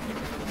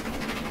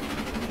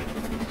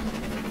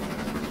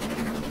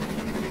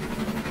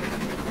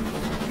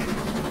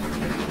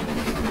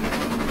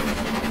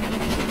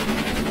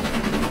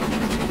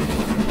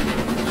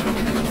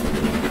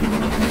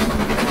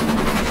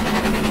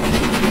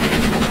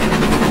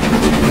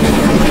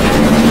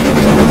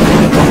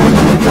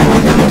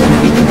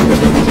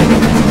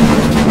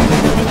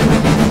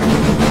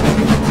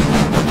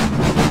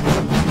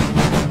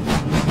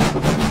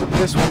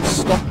 This one's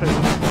stopping.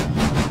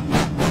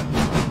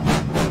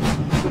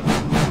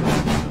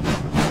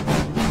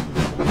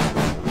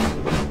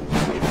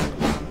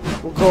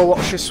 We'll go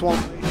watch this one.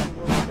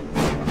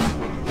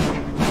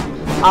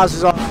 As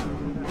is on.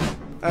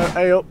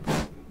 Hey up.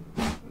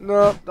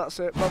 No, that's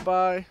it. Bye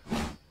bye.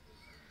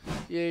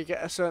 Yeah, you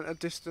get a certain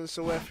distance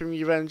away from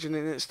your engine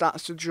and it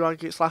starts to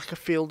drag. It's like a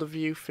field of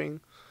view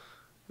thing,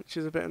 which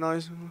is a bit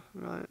annoying.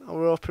 Right, I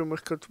was hoping we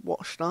could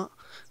watch that.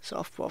 It's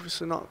off, but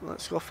obviously not.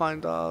 Let's go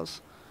find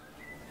ours.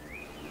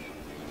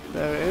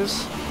 There it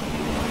is.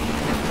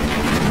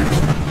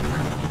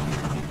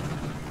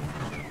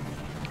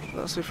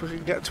 Let's see if we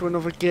can get to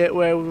another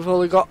gateway. We've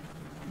only got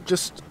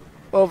just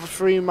over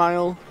 3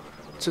 miles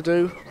to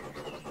do.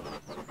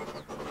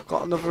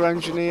 Got another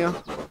engineer.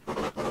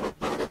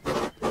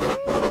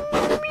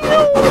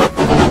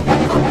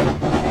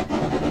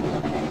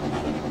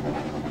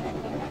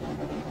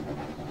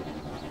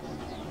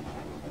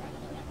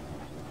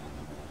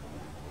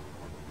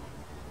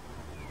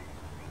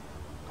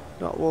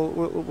 No,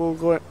 we'll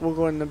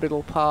go in the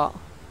middle part.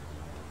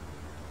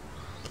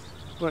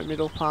 Go in the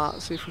middle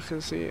part, see if we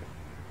can see it.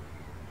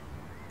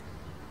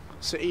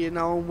 Sit here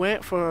now and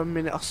wait for a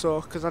minute or so,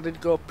 because I did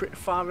go pretty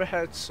far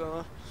ahead,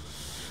 so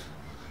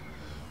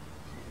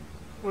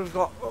we've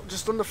got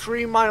just under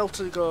 3 miles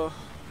to go.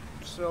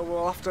 So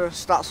we'll have to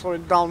start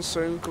slowing down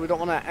soon, because we don't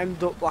want to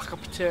end up like a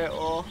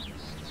potato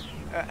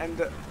at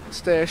end at the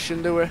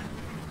station, do we?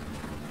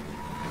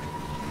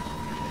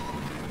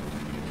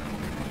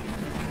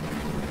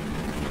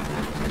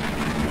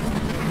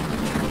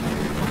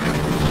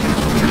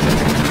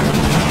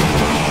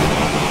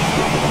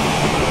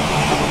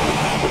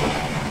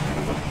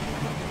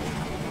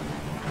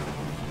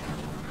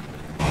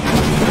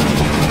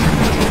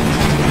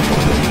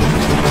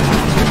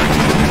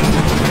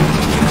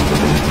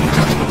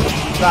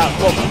 That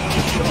look,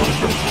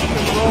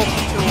 roll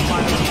for 2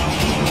 miles an hour.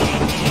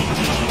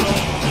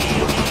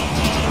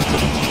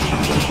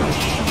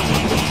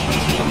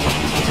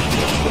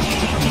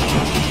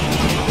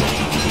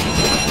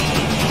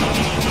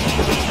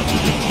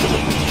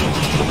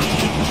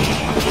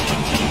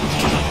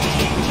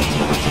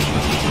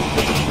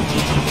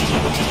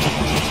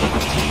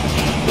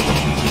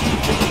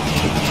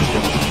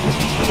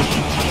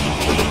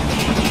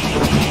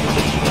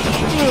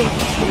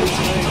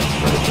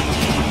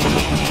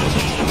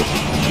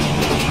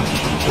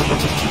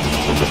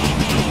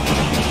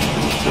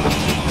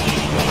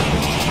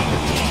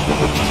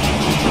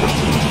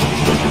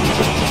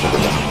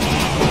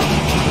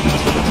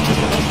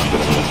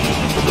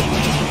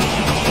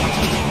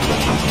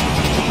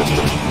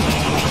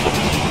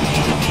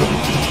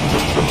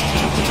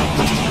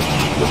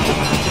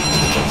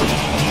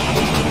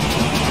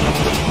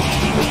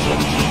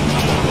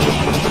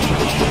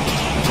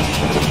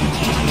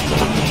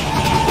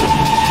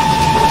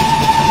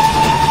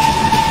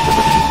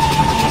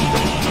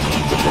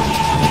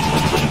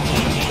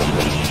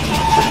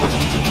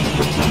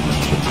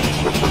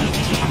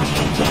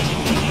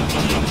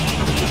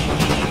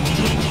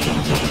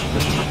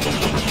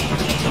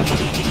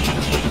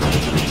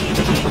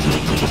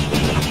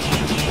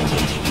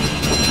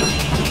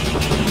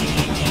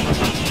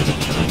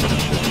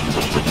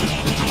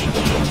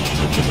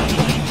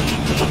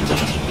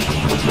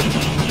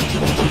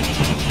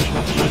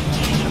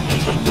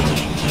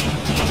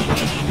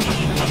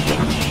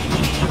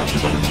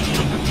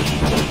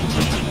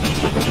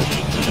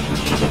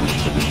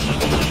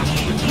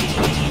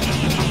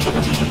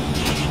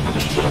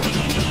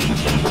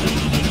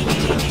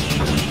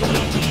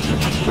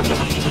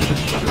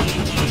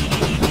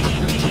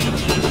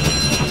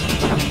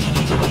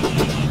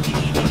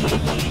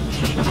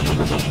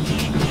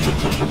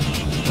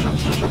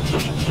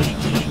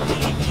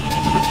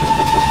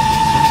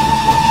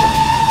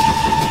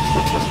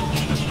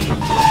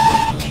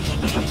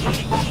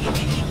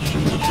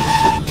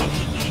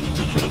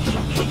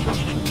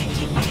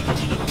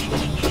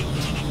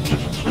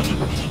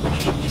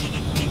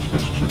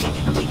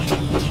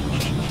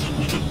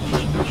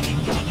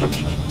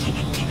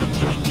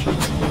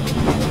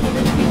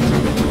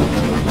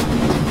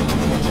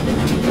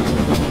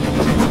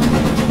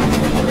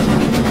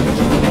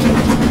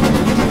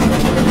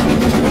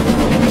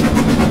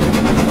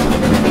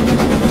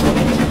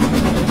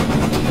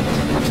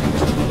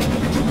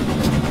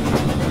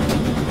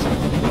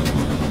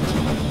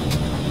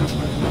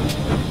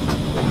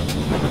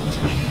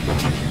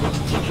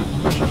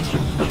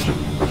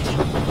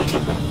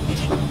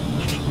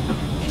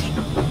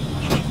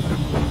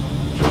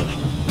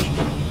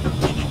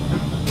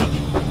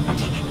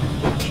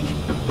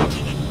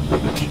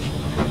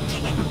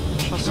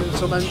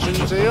 some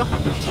engines here.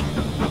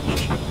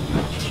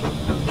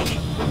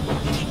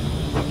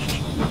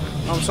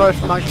 I'm sorry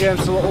if my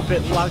game's a little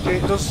bit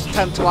laggy. It does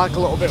tend to lag a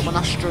little bit when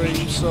I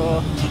stream,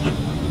 so...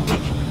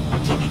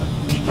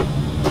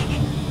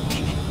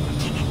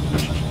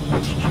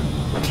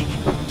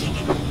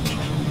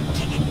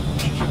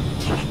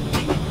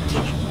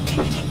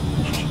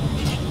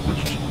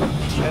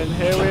 And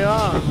here we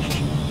are.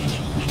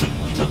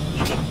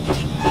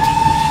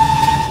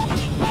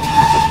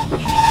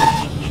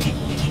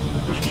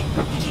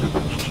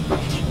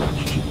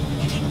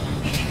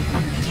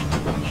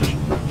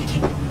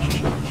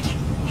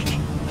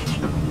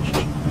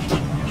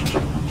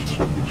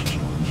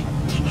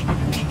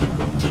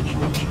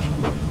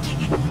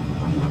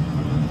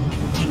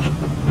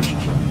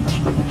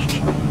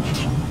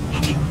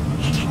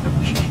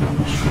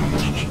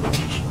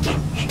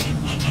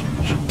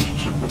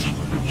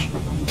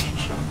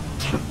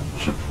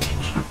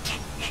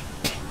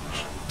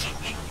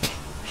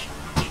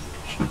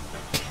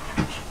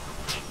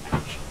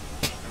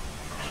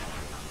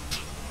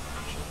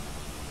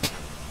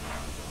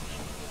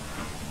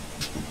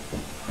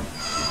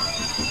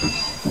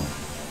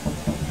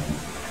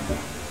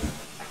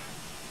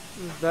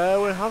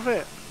 There we have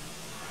it.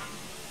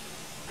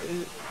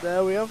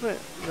 There we have it,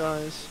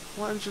 guys.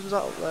 What engine's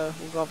that up there?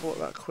 We'll have a look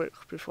at that quick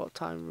before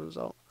time runs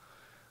out.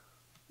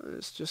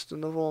 It's just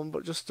another one,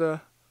 but just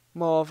a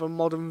more of a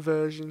modern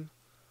version,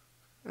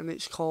 and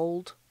it's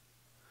called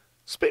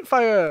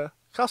Spitfire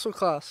Castle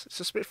Class. It's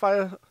a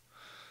Spitfire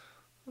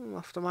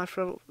after my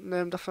favorite,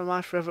 named after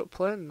my favourite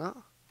plane. That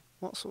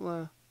what's up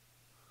there?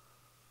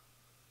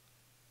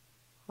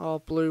 Oh,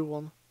 blue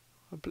one,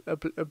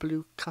 a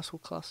blue Castle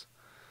Class.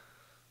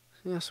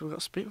 Yeah, so we've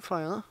got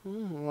Spitfire.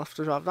 We'll have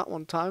to drive that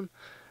one time.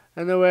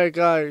 Anyway,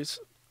 guys,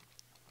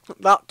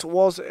 that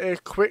was a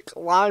quick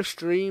live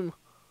stream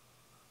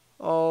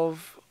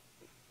of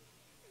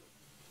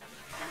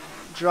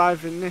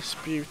driving this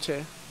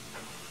beauty,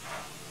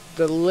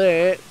 the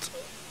late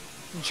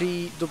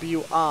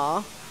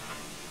GWR,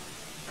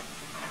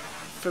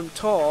 from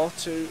Torre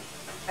to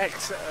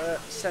Exeter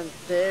St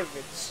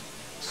David's.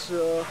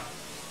 So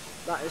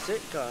that is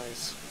it,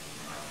 guys.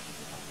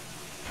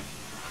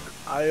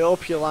 I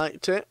hope you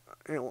liked it.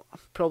 It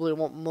probably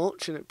won't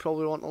much, and it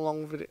probably won't a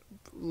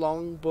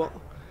long, but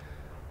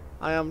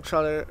I am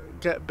trying to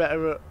get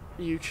better at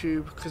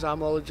YouTube because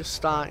I'm only just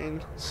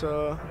starting.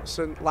 So it's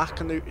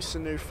a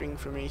new thing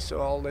for me.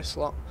 So all this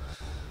lot.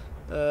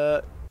 In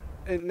the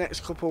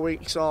next couple of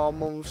weeks or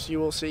months, you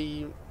will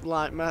see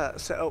like my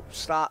setup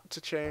start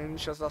to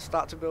change as I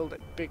start to build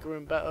it bigger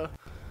and better.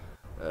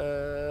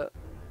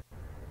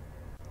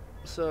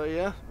 So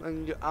yeah,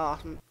 and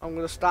I'm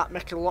going to start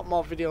making a lot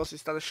more videos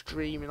instead of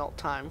streaming all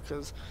the time,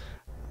 because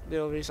the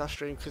only reason I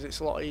stream because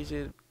it's a lot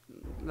easier.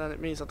 Then it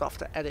means I don't have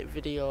to edit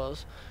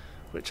videos,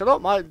 which I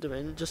don't mind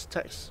doing. It just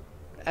takes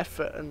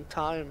effort and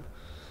time,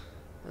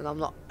 and I'm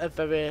not a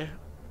very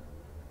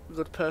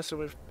good person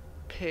with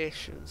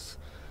patience.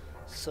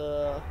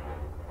 So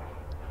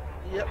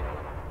yep,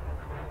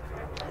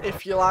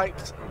 if you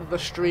liked the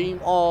stream,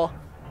 or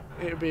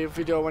it'll be a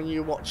video when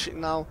you watch it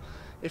now.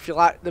 If you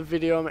like the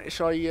video, make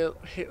sure you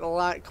hit the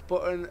like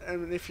button,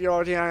 and if you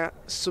already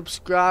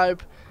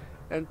subscribe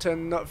and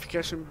turn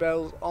notification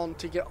bells on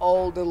to get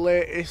all the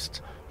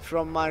latest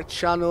from my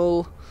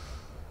channel.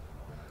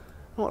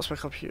 What's my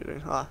computer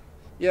doing?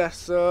 Yeah,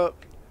 so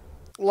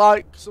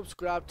like,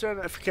 subscribe, turn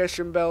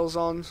notification bells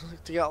on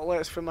to get the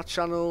latest from my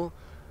channel,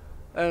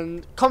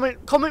 and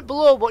comment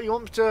below what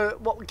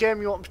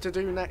game you want me to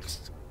do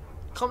next.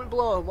 Comment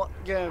below what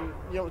game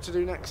you want to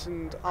do next,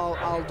 and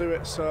I'll do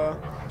it. So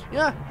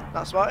yeah,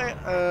 that's about it.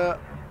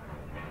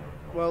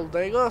 Well,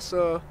 there you go.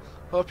 So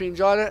hope you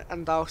enjoyed it,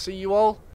 and I'll see you all